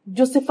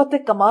جو صفت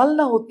کمال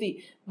نہ ہوتی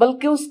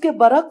بلکہ اس کے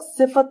برعکس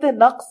صفت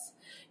نقص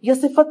یا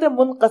صفت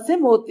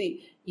منقسم ہوتی،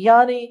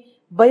 یعنی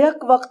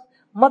بیک وقت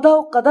مدح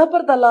و قدح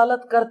پر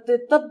دلالت کرتے،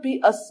 تب بھی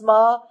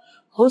اسماء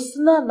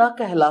حسنہ نہ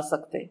کہلا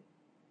سکتے.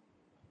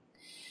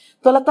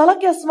 تو اللہ تعالیٰ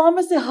کے اسماء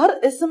میں سے ہر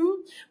اسم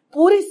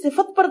پوری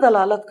صفت پر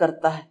دلالت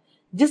کرتا ہے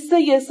جس سے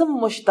یہ اسم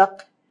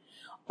مشتق ہے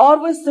اور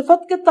وہ اس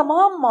صفت کے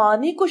تمام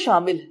معانی کو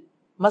شامل ہے.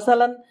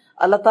 مثلا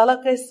اللہ تعالیٰ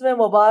کا اسم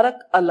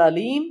مبارک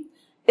العلیم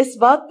اس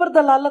بات پر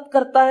دلالت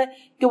کرتا ہے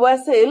کہ وہ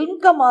ایسے علم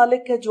کا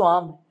مالک ہے جو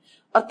عام ہے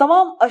اور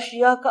تمام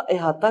اشیاء کا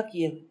احاطہ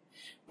کیے ہوئے،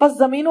 پس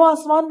زمین و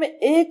آسمان میں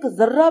ایک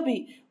ذرہ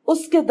بھی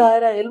اس کے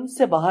دائرہ علم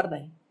سے باہر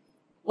نہیں.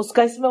 اس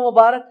کا اسم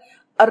مبارک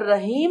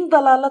الرحیم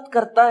دلالت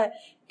کرتا ہے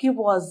کہ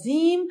وہ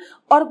عظیم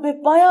اور بے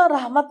پایاں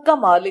رحمت کا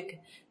مالک ہے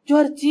جو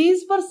ہر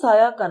چیز پر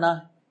سایہ کنا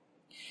ہے.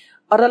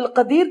 اور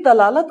القدیر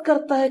دلالت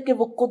کرتا ہے کہ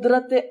وہ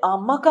قدرت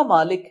عامہ کا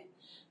مالک ہے،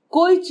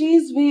 کوئی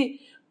چیز بھی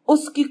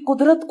اس کی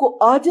قدرت کو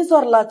عاجز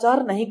اور لاچار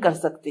نہیں کر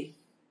سکتی.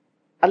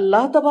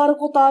 اللہ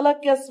تبارک و تعالیٰ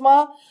کے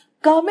اسماء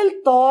کامل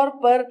طور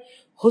پر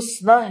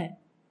حسنہ ہیں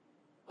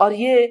اور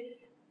یہ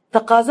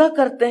تقاضا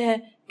کرتے ہیں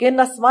کہ ان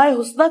اسماء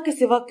حسنہ کے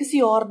سوا کسی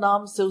اور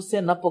نام سے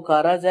اسے نہ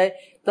پکارا جائے.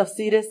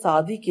 تفسیر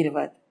سعدی کی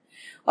روایت.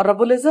 اور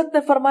رب العزت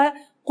نے فرمایا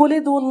قُلِ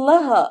ادْعُوا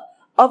اللَّهَ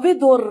أَوِ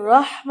ادْعُوا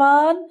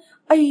الرَّحْمَنَ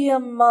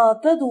أَيَّمَّا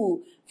تَدْعُوا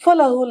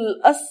فَلَهُ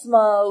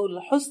الْأَسْمَاءُ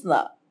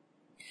الْحُسْنَى.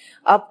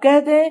 آپ کہہ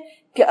دیں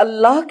کہ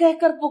اللہ کہہ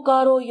کر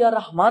پکارو یا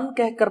رحمان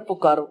کہہ کر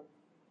پکارو،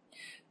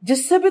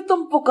 جس سے بھی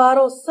تم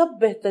پکارو سب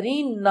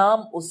بہترین نام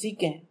اسی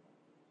کے ہیں.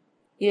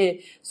 یہ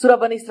سورہ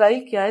بنی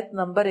اسرائیل کی آیت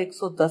نمبر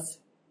 110.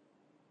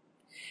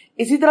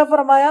 اسی طرح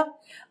فرمایا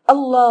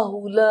اللہ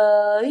لا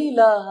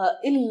الہ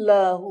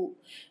الا ہو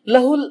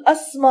لہ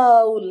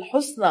الاسماء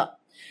الحسنى.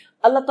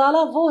 اللہ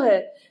تعالیٰ وہ ہے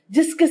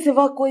جس کے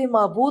سوا کوئی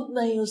معبود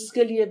نہیں، اس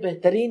کے لیے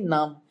بہترین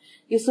نام.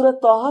 یہ سورہ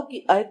طٰہٰ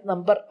کی آیت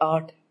نمبر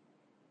 8.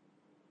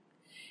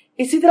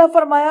 اسی طرح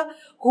فرمایا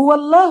هو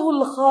اللہ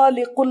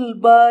الخالق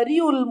الباری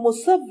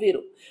المصور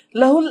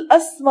لہ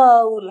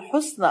الاسماء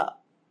الحسنى.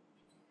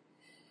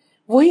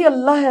 وہی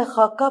اللہ ہے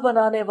خاکہ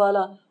بنانے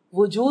والا،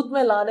 وجود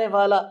میں لانے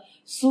والا،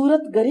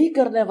 صورت گری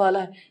کرنے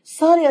والا ہے،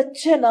 سارے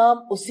اچھے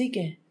نام اسی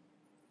کے ہیں.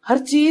 ہر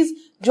چیز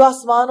جو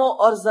آسمانوں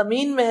اور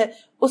زمین میں ہے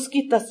اس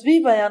کی تسبیح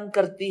بیان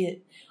کرتی ہے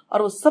اور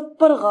وہ سب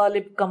پر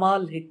غالب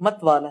کمال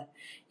حکمت والا ہے.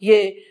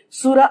 یہ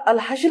سورہ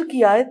الحشر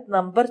کی آیت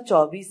نمبر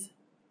 24.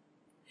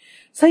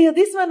 صحیح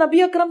حدیث میں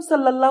نبی اکرم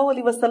صلی اللہ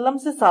علیہ وسلم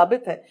سے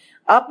ثابت ہے،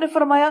 آپ نے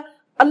فرمایا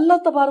اللہ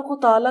تبارک و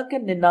تعالیٰ کے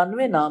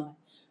 99 نام ہیں،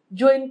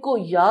 جو ان کو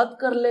یاد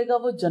کر لے گا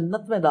وہ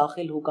جنت میں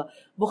داخل ہوگا.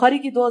 بخاری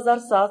کی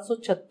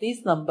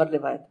 2736 نمبر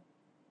روایت.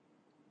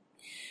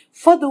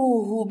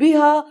 فَدْعُوهُ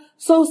بِهَا،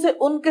 سو اسے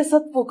ان کے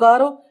ساتھ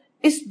پکارو.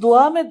 اس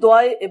دعا میں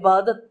دعائے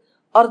عبادت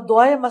اور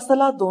دعائے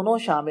مسئلہ دونوں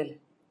شامل ہیں.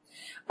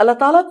 اللہ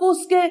تعالیٰ کو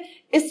اس کے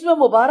اسم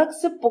مبارک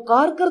سے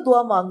پکار کر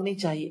دعا مانگنی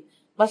چاہیے.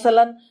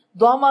 مثلا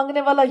دعا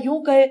مانگنے والا یوں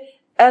کہے،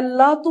 اے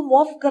اللہ تو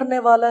معاف کرنے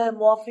والا ہے،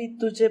 معافی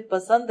تجھے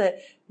پسند ہے،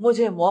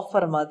 مجھے معاف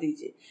فرما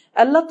دیجئے.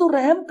 اللہ تو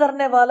رحم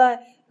کرنے والا ہے،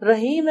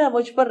 رحیم ہے،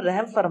 مجھ پر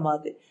رحم فرما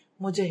دے،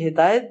 مجھے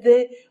ہدایت دے،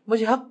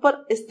 مجھے حق پر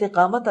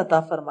استقامت عطا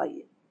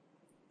فرمائیے.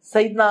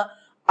 سیدنا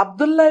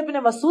عبداللہ ابن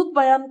مسعود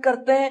بیان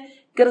کرتے ہیں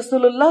کہ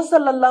رسول اللہ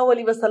صلی اللہ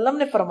علیہ وسلم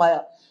نے فرمایا،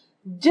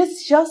 جس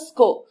شخص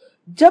کو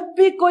جب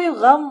بھی کوئی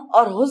غم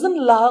اور حزن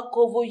لاحق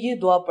ہو وہ یہ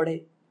دعا پڑھے،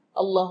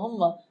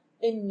 اللہم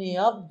انی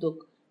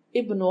عبدک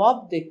ابن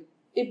عبدک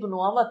ابن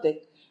امتک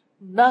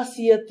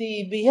ناسیتی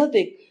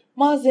بیدک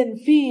ماضٍ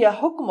فی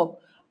حکمک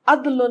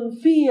عدل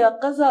فی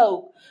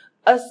قضاؤک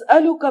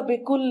اسألک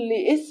بکل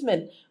اسم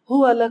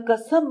هو لک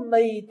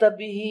سمیت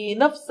به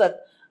نفسک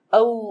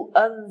او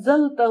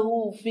انزلتہ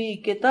فی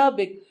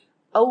کتابک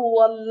او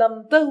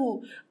علمتہ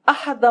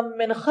احدا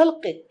من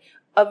خلقک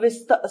او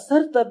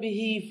استأثرت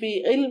به فی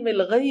علم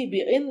الغیب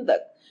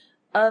عندک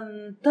ان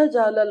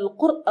تجعل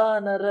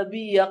القرآن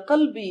ربیع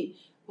قلبی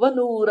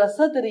ونور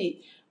صدری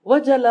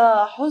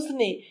وجلاء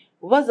حزنی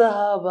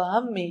وذہاب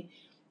ہمی.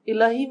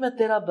 الہی میں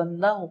تیرا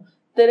بندہ ہوں،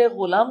 تیرے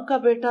غلام کا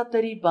بیٹا،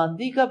 تیری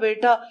باندی کا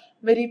بیٹا،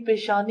 میری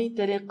پیشانی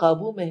تیرے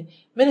قابو میں ہے،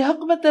 میرے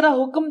حق میں تیرا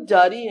حکم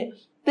جاری ہے،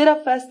 تیرا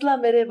فیصلہ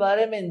میرے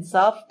بارے میں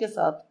انصاف کے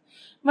ساتھ.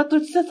 میں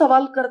تجھ سے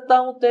سوال کرتا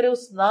ہوں تیرے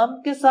اس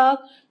نام کے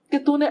ساتھ کہ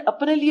تو نے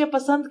اپنے لیے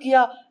پسند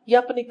کیا یا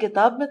اپنی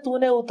کتاب میں تو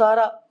نے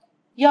اتارا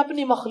یا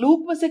اپنی مخلوق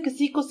میں سے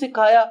کسی کو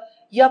سکھایا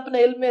یا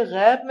اپنے علم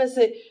غیب میں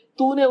سے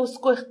تو نے اس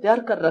کو اختیار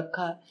کر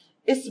رکھا ہے،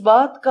 اس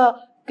بات کا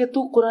کہ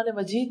تو قرآن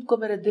مجید کو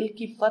میرے دل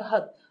کی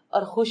فرحت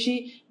اور خوشی،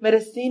 میرے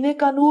سینے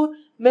کا نور،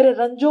 میرے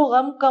رنج و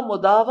غم کا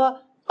مداوا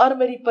اور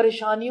میری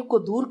پریشانیوں کو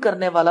دور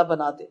کرنے والا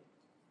بنا دے.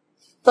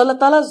 تو اللہ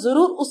تعالیٰ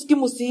ضرور اس کی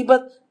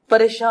مصیبت،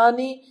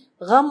 پریشانی،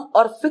 غم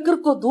اور فکر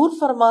کو دور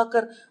فرما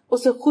کر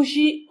اسے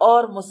خوشی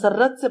اور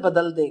مسرت سے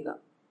بدل دے گا.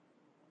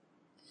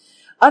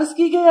 عرض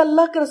کی گئی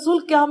اللہ کے رسول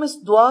کیا ہم اس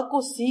دعا کو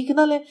سیکھ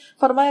نہ لیں؟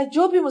 فرمایا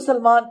جو بھی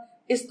مسلمان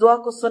اس دعا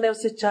کو سنے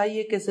اسے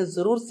چاہیے کہ اسے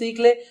ضرور سیکھ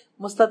لے.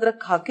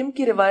 مستدرک حاکم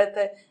کی روایت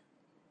ہے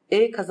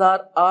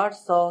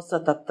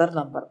 1877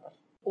 نمبر پر.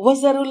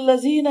 وَذَرُوا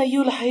الَّذِينَ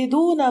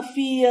يُلْحِدُونَ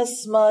فِي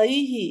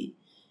أَسْمَائِهِ،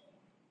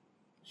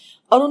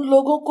 اور ان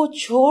لوگوں کو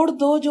چھوڑ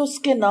دو جو اس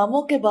کے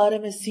ناموں کے بارے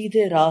میں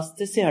سیدھے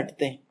راستے سے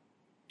ہٹتے ہیں.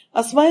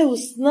 اسماء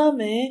حسنہ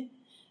میں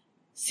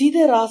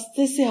سیدھے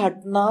راستے سے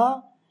ہٹنا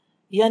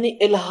یعنی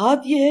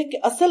الحاد یہ ہے کہ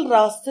اصل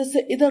راستے سے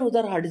ادھر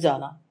ادھر ہٹ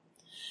جانا.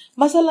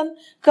 مثلا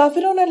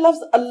کافروں نے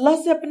لفظ اللہ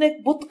سے اپنے ایک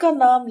بت کا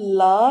نام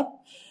لات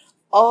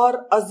اور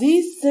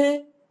عزیز سے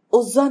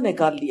عزا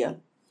نکال لیا.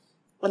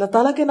 اللہ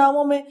تعالیٰ کے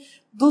ناموں میں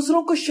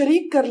دوسروں کو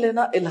شریک کر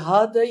لینا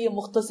الحاد ہے. یہ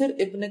مختصر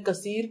ابن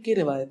کثیر کی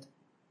روایت.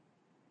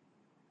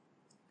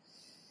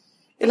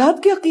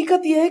 الحاد کی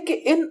حقیقت یہ ہے کہ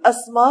ان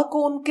اسماء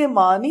کو ان کے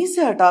معنی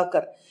سے ہٹا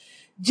کر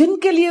جن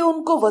کے لیے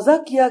ان کو وضع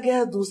کیا گیا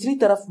ہے دوسری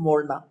طرف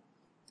موڑنا.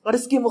 اور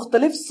اس کی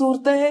مختلف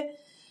صورتیں ہیں.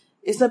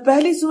 اس میں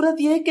پہلی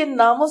صورت یہ ہے کہ ان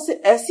ناموں سے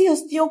ایسی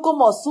ہستیوں کو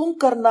موسوم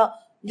کرنا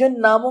جو ان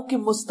ناموں کی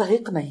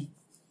مستحق نہیں.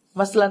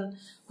 مثلا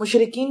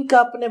مشرکین کا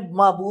اپنے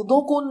معبودوں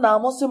کو ان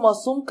ناموں سے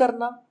موسوم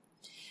کرنا.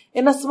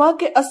 ان اسماء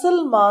کے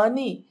اصل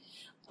معنی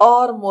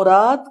اور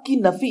مراد کی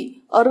نفی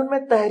اور ان میں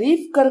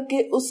تحریف کر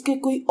کے اس کے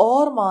کوئی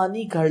اور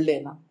معنی گھڑ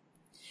لینا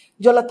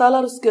جو اللہ تعالیٰ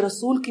اور اس کے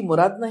رسول کی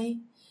مراد نہیں.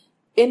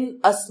 ان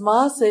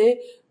اسماء سے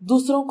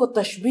دوسروں کو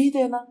تشبیہ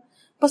دینا.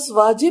 بس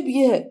واجب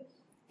یہ ہے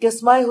کہ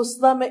اسماء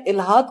حسنہ میں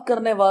الحاد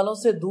کرنے والوں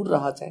سے دور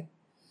رہا جائے.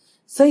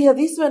 صحیح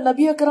حدیث میں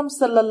نبی اکرم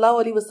صلی اللہ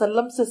علیہ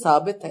وسلم سے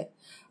ثابت ہے،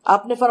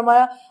 آپ نے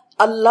فرمایا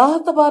اللہ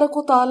تبارک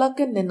و تعالیٰ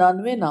کے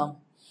 99 نام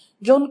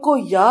جو ان کو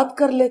یاد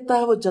کر لیتا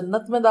ہے وہ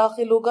جنت میں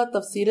داخل ہوگا.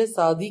 تفسیر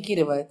سعدی کی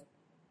روایت.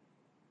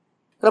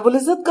 رب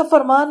العزت کا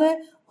فرمان ہے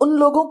ان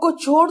لوگوں کو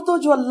چھوڑ دو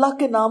جو اللہ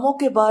کے ناموں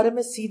کے بارے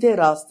میں سیدھے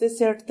راستے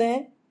سے ہٹتے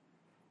ہیں.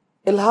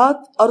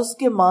 الحاد اور اس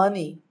کے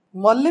معنی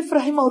مؤلف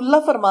رحمہ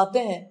اللہ فرماتے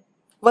ہیں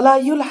وَلَا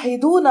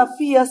يُلْحِدُونَ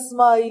فِي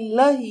أَسْمَاءِ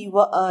اللَّهِ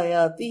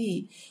وَآيَاتِهِ،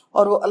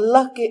 اور وہ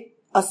اللہ کے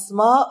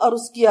اسماء اور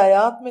اس کی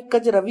آیات میں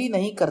کج روی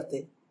نہیں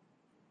کرتے.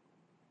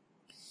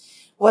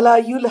 وَلَا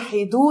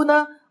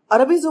يُلْحِدُونَ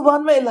عربی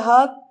زبان میں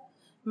الحاد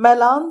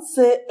میلان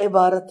سے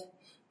عبارت ہے.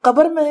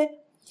 قبر میں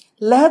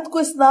لحد کو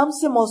اس نام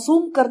سے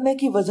موسوم کرنے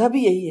کی وجہ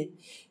بھی یہی ہے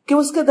کہ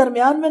اس کے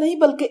درمیان میں نہیں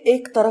بلکہ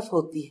ایک طرف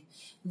ہوتی ہے.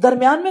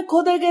 درمیان میں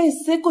کھودے گئے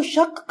حصے کو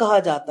شق کہا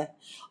جاتا ہے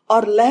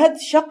اور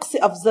لحد شق سے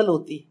افضل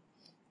ہوتی ہے.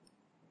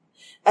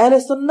 اہل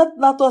سنت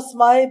نہ تو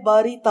اسمائے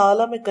باری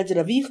تعالیٰ میں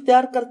کجروی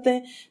اختیار کرتے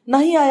ہیں نہ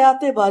ہی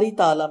آیات باری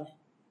تعالیٰ میں.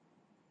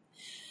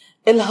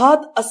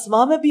 الہاد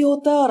اسما میں بھی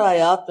ہوتا ہے اور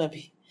آیات میں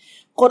بھی.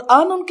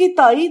 قرآن ان کی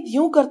تائید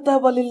یوں کرتا ہے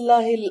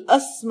وَلِلَّهِ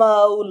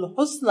الْأَسْمَاءُ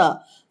الْحُسْنَى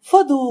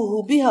فَادْعُوهُ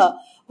بِهَا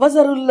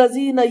وَذَرُوا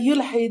الَّذِينَ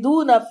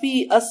يُلْحِدُونَ فِي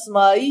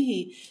أَسْمَائِهِ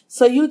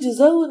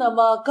سَيُجْزَوْنَ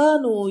مَا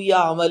كَانُوا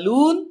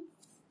يَعْمَلُونَ.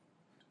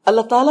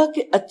 اللہ تعالیٰ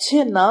کے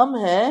اچھے نام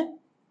ہیں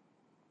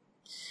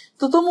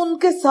تو تم ان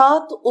کے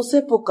ساتھ اسے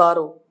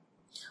پکارو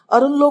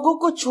اور ان لوگوں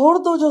کو چھوڑ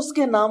دو جو اس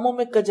کے ناموں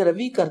میں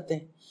کجروی کرتے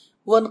ہیں،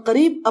 وہ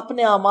عنقریب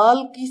اپنے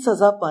اعمال کی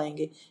سزا پائیں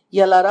گے.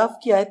 یہ الاعراف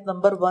کی آیت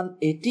نمبر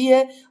 180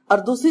 ہے. اور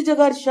دوسری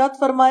جگہ ارشاد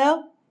فرمایا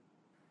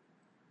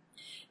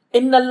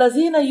ان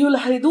الذین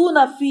یلحدون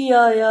فی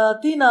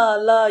آیاتنا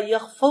لا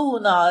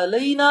یخفون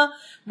علینا،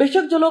 بے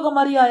شک جو لوگ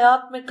ہماری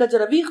آیات میں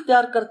کجروی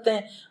اختیار کرتے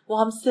ہیں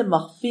وہ ہم سے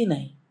مخفی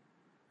نہیں.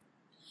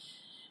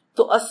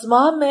 تو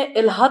اسماء میں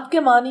الحاد کے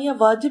معنی ہے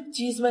واجب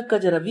چیز میں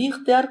کجروی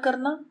اختیار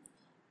کرنا،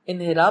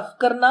 انحراف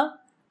کرنا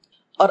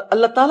اور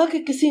اللہ تعالیٰ کے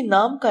کسی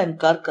نام کا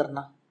انکار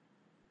کرنا.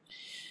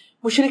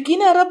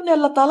 مشرکین عرب نے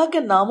اللہ تعالیٰ کے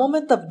ناموں میں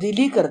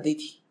تبدیلی کر دی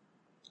تھی.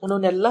 انہوں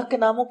نے اللہ کے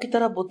ناموں کی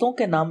طرح بتوں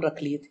کے نام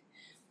رکھ لیے تھے.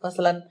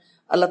 مثلا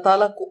اللہ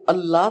تعالیٰ کو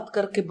اللات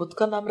کر کے بت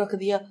کا نام رکھ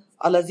دیا،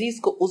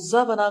 العزیز کو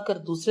عزا بنا کر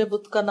دوسرے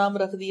بت کا نام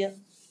رکھ دیا.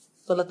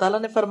 تو اللہ تعالیٰ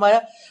نے فرمایا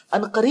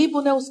عنقریب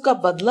انہیں اس کا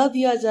بدلہ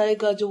دیا جائے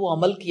گا جو وہ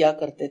عمل کیا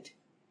کرتے تھے.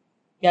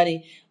 یعنی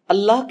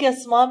اللہ کے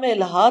اسماء میں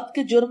الحاد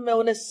کے جرم میں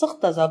انہیں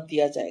سخت عذاب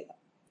دیا جائے گا.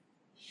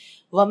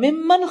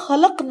 وَمِمَّنْ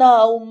خَلَقْنَا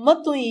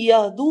أُمَّةٌ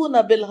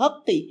يَهْدُونَ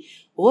بِالْحَقِّ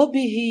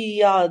وَبِهِ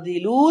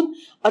يَعْدِلُونَ،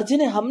 اور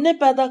جنہیں ہم نے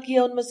پیدا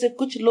کیا ان میں سے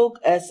کچھ لوگ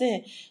ایسے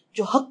ہیں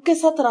جو حق کے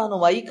ساتھ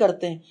رہنمائی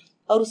کرتے ہیں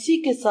اور اسی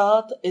کے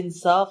ساتھ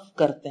انصاف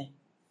کرتے ہیں.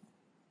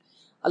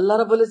 اللہ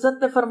رب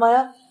العزت نے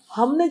فرمایا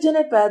ہم نے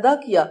جنہیں پیدا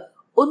کیا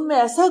ان میں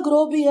ایسا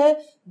گروہ بھی ہے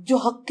جو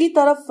حق کی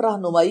طرف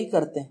رہنمائی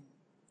کرتے ہیں،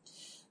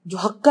 جو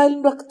حق کا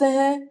علم رکھتے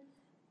ہیں،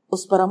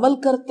 اس پر عمل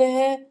کرتے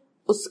ہیں،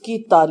 اس کی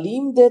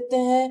تعلیم دیتے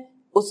ہیں،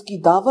 اس کی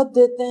دعوت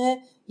دیتے ہیں.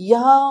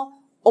 یہاں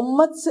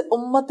امت سے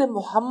امت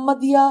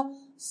محمدیہ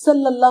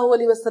صلی اللہ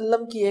علیہ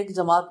وسلم کی ایک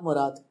جماعت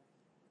مراد ہے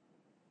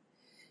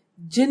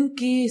جن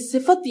کی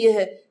صفت یہ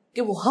ہے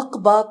کہ وہ حق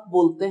بات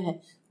بولتے ہیں،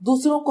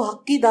 دوسروں کو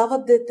حق کی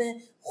دعوت دیتے ہیں،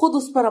 خود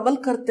اس پر عمل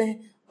کرتے ہیں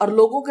اور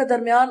لوگوں کے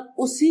درمیان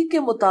اسی کے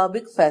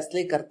مطابق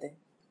فیصلے کرتے ہیں.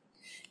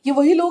 یہ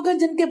وہی لوگ ہیں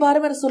جن کے بارے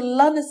میں رسول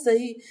اللہ نے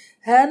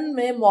صحیحین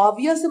میں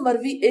معاویہ سے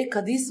مروی ایک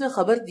حدیث میں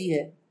خبر دی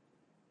ہے.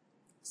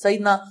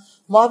 سیدنا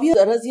معاویہ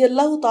رضی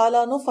اللہ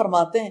تعالیٰ عنہ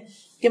فرماتے ہیں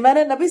کہ میں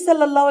نے نبی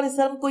صلی اللہ علیہ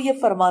وسلم کو یہ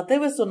فرماتے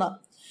ہوئے سنا،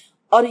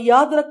 اور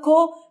یاد رکھو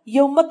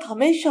یہ امت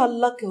ہمیشہ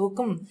اللہ کے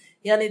حکم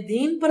یعنی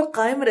دین پر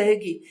قائم رہے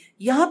گی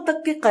یہاں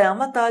تک کہ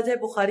قیامت آ جائے.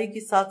 بخاری کی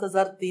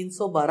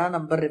 7312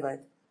 نمبر روایت.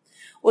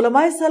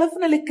 علماء سلف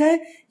نے لکھا ہے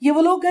یہ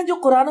وہ لوگ ہیں جو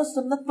قرآن و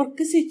سنت پر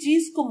کسی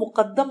چیز کو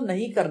مقدم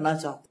نہیں کرنا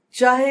چاہتے،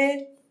 چاہے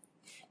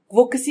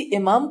وہ کسی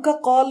امام کا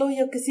قول ہو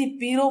یا کسی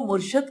پیر و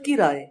مرشد کی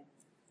رائے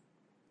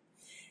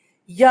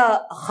یا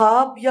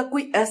خواب یا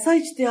کوئی ایسا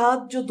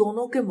اجتہاد جو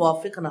دونوں کے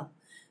موافق نہ،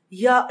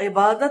 یا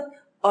عبادت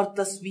اور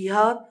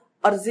تسبیحات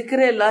اور ذکر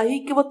الہی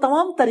کے وہ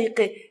تمام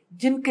طریقے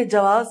جن کے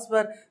جواز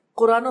پر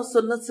قرآن و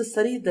سنت سے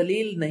صریح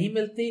دلیل نہیں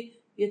ملتی.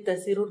 یہ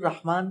تحسیر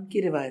الرحمن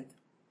کی روایت.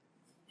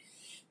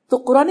 تو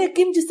قرآن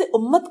حکیم جسے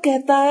امت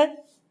کہتا ہے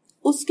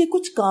اس کے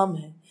کچھ کام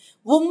ہیں.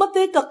 وہ امت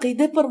ایک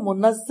عقیدے پر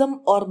منظم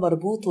اور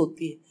مربوط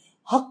ہوتی ہے،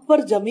 حق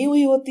پر جمی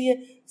ہوئی ہوتی ہے،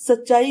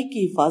 سچائی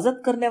کی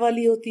حفاظت کرنے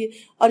والی ہوتی ہے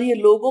اور یہ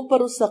لوگوں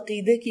پر اس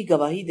عقیدے کی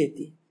گواہی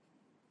دیتی ہے.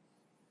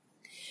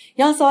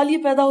 یہاں سوال یہ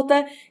پیدا ہوتا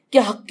ہے کہ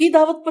حق کی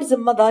دعوت پر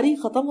ذمہ داری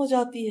ختم ہو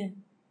جاتی ہے.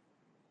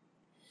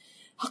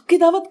 حق کی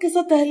دعوت کے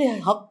ساتھ اہل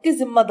حق کی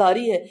ذمہ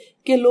داری ہے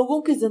کہ لوگوں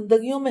کی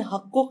زندگیوں میں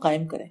حق کو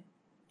قائم کریں.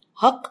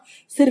 حق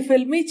صرف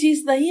علمی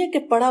چیز نہیں ہے کہ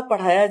پڑھا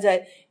پڑھایا جائے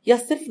یا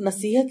صرف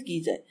نصیحت کی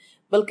جائے،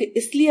 بلکہ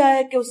اس لیے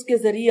آیا کہ اس کے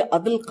ذریعے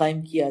عدل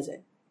قائم کیا جائے.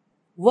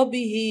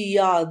 وَبِهِ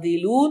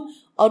يَعْدِلُونَ،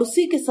 اور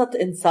اسی کے ساتھ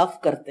انصاف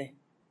کرتے ہیں.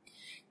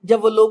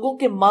 جب وہ لوگوں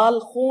کے مال،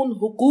 خون،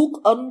 حقوق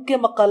اور ان کے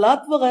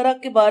مقالات وغیرہ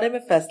کے بارے میں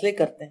فیصلے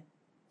کرتے ہیں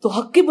تو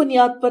حق کی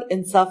بنیاد پر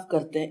انصاف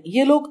کرتے ہیں.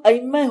 یہ لوگ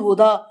ائمہ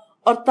ہدا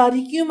اور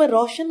تاریکیوں میں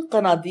روشن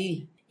قنادیل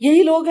ہیں.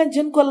 یہی لوگ ہیں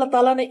جن کو اللہ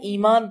تعالیٰ نے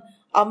ایمان،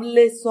 عمل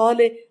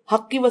صالح،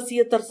 حق کی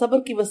وصیت اور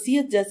صبر کی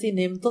وصیت جیسی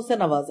نعمتوں سے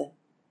نوازا ہے.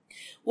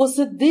 وہ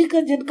صدیق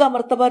ہیں جن کا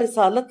مرتبہ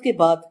رسالت کے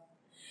بعد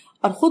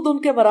اور خود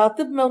ان کے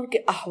مراتب میں ان کے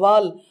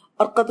احوال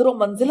اور قدر و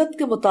منزلت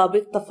کے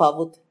مطابق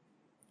تفاوت ہے.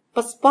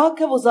 پس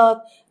پاک ہے وہ ذات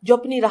جو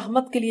اپنی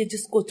رحمت کے لیے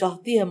جس کو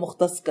چاہتی ہے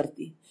مختص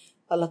کرتی ہے.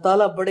 اللہ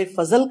تعالیٰ بڑے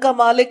فضل کا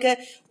مالک ہے.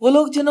 وہ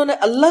لوگ جنہوں نے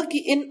اللہ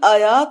کی ان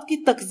آیات کی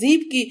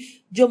تکذیب کی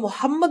جو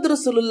محمد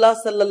رسول اللہ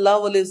صلی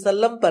اللہ علیہ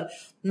وسلم پر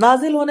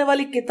نازل ہونے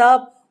والی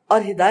کتاب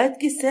اور ہدایت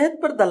کی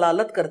صحت پر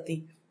دلالت کرتی،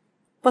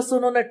 پس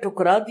انہوں نے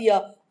ٹھکرا دیا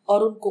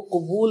اور ان کو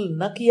قبول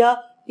نہ کیا.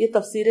 یہ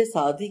تفسیر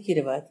سعدی کی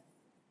روایت.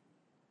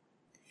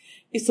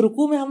 اس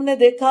رکوع میں ہم نے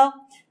دیکھا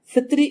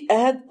فطری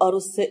عہد اور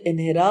اس سے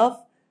انحراف.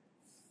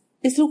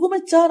 اس رکوع میں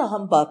 4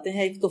 اہم باتیں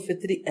ہیں. ایک تو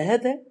فطری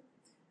عہد ہے،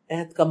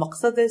 عہد کا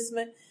مقصد ہے اس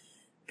میں.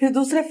 پھر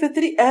دوسرے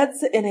فطری عہد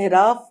سے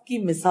انحراف کی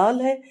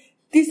مثال ہے.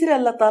 تیسرے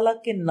اللہ تعالیٰ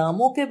کے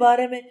ناموں کے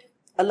بارے میں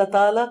اللہ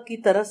تعالیٰ کی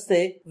طرف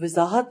سے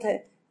وضاحت ہے.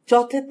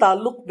 چوتھے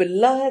تعلق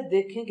باللہ ہے.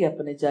 دیکھیں گے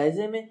اپنے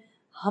جائزے میں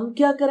ہم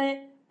کیا کریں.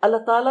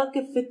 اللہ تعالیٰ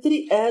کے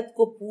فطری عہد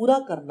کو پورا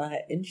کرنا ہے.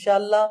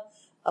 انشاءاللہ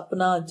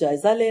اپنا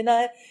جائزہ لینا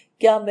ہے.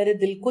 کیا میرے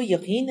دل کو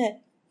یقین ہے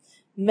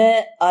میں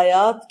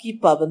آیات کی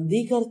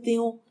پابندی کرتی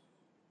ہوں,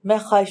 میں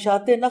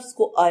خواہشات نفس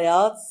کو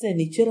آیات سے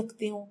نیچے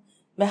رکھتی ہوں,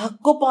 میں حق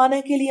کو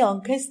پانے کے لیے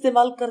آنکھیں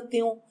استعمال کرتی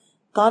ہوں,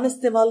 کان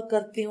استعمال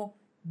کرتی ہوں,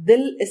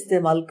 دل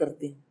استعمال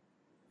کرتی ہوں.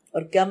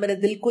 اور کیا میرے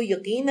دل کو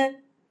یقین ہے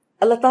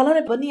اللہ تعالیٰ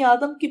نے بنی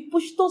آدم کی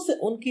پشتوں سے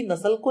ان کی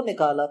نسل کو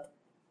نکالا تھا,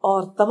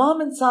 اور تمام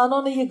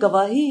انسانوں نے یہ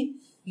گواہی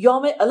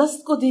یوم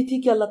الست کو دی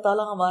تھی کہ اللہ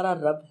تعالیٰ ہمارا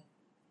رب ہے.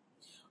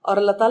 اور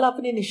اللہ تعالیٰ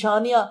اپنی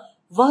نشانیاں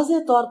واضح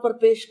طور پر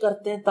پیش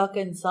کرتے ہیں تاکہ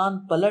انسان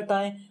پلٹ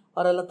آئیں,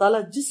 اور اللہ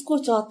تعالیٰ جس کو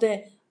چاہتے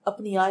ہیں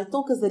اپنی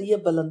آیتوں کے ذریعے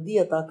بلندی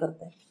عطا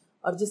کرتے ہیں,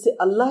 اور جسے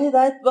اللہ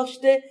ہدایت بخش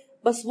دے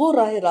بس وہ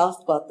راہ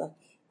راست پاتا ہے.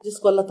 جس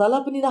کو اللہ تعالیٰ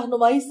اپنی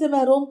رہنمائی سے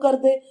محروم کر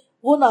دے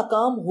وہ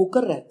ناکام ہو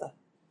کر رہتا ہے.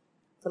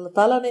 اللہ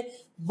تعالیٰ نے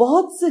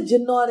بہت سے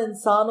جنوں اور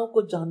انسانوں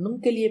کو جہنم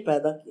کے لیے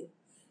پیدا کیا.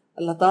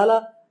 اللہ تعالیٰ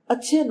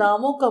اچھے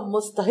ناموں کا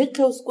مستحق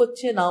ہے, اس کو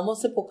اچھے ناموں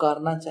سے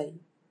پکارنا چاہیے.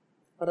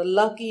 اور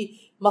اللہ کی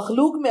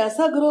مخلوق میں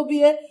ایسا گروہ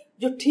بھی ہے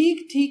جو ٹھیک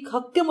ٹھیک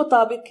حق کے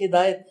مطابق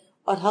ہدایت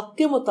اور حق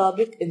کے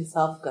مطابق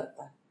انصاف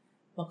کرتا ہے.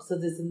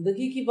 مقصد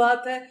زندگی کی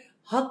بات ہے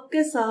حق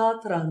کے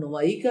ساتھ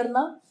رہنمائی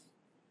کرنا.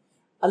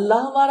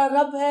 اللہ ہمارا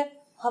رب ہے,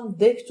 ہم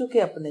دیکھ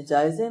چکے اپنے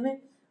جائزے میں.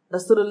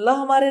 رسول اللہ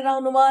ہمارے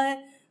رہنما ہیں,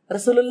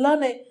 رسول اللہ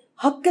نے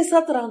حق کے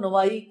ساتھ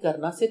رہنمائی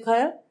کرنا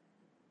سکھایا,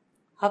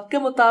 حق کے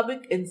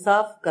مطابق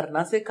انصاف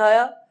کرنا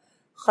سکھایا,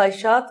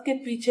 خواہشات کے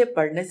پیچھے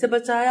پڑنے سے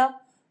بچایا,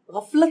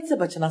 غفلت سے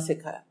بچنا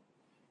سکھایا.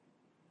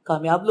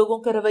 کامیاب لوگوں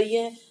کے رویے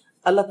ہیں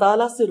اللہ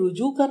تعالیٰ سے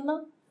رجوع کرنا,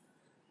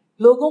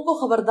 لوگوں کو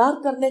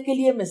خبردار کرنے کے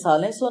لیے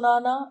مثالیں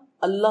سنانا,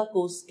 اللہ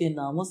کو اس کے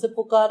ناموں سے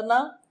پکارنا,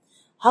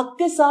 حق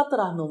کے ساتھ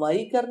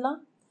رہنمائی کرنا,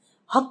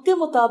 حق کے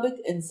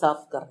مطابق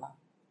انصاف کرنا.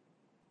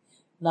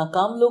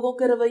 ناکام لوگوں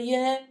کے رویے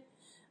ہیں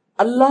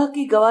اللہ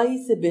کی گواہی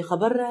سے بے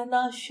خبر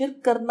رہنا,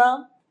 شرک کرنا,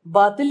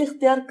 باطل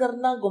اختیار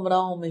کرنا,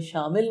 گمراہوں میں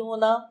شامل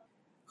ہونا,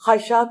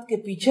 خواہشات کے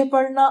پیچھے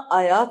پڑنا,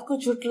 آیات کو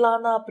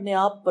جھٹلانا, اپنے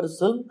آپ پر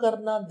ظلم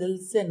کرنا, دل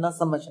سے نہ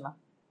سمجھنا,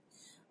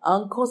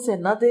 آنکھوں سے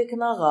نہ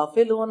دیکھنا,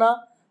 غافل ہونا.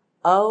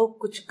 آؤ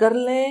کچھ کر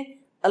لیں,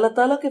 اللہ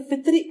تعالیٰ کے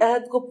فطری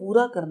عہد کو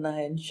پورا کرنا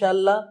ہے.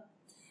 انشاءاللہ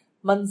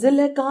منزل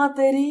ہے کہاں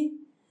تیری,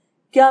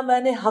 کیا میں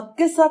نے حق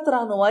کے ساتھ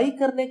رہنمائی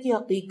کرنے کی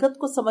حقیقت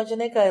کو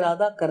سمجھنے کا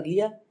ارادہ کر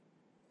لیا,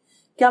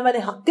 کیا میں نے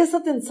حق کے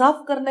ساتھ انصاف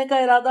کرنے کا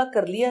ارادہ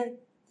کر لیا ہے,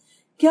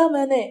 کیا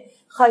میں نے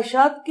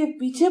خواہشات کے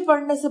پیچھے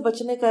پڑنے سے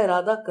بچنے کا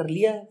ارادہ کر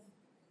لیا ہے,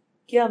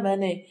 کیا میں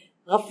نے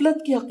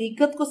غفلت کی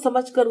حقیقت کو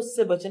سمجھ کر اس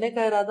سے بچنے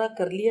کا ارادہ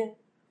کر لیا ہے,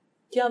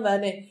 کیا میں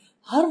نے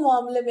ہر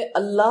معاملے میں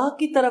اللہ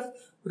کی طرف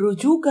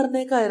رجوع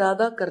کرنے کا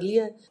ارادہ کر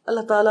لیا ہے.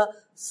 اللہ تعالیٰ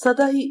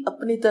سدا ہی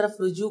اپنی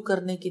طرف رجوع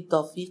کرنے کی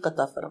توفیق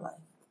عطا فرمائے.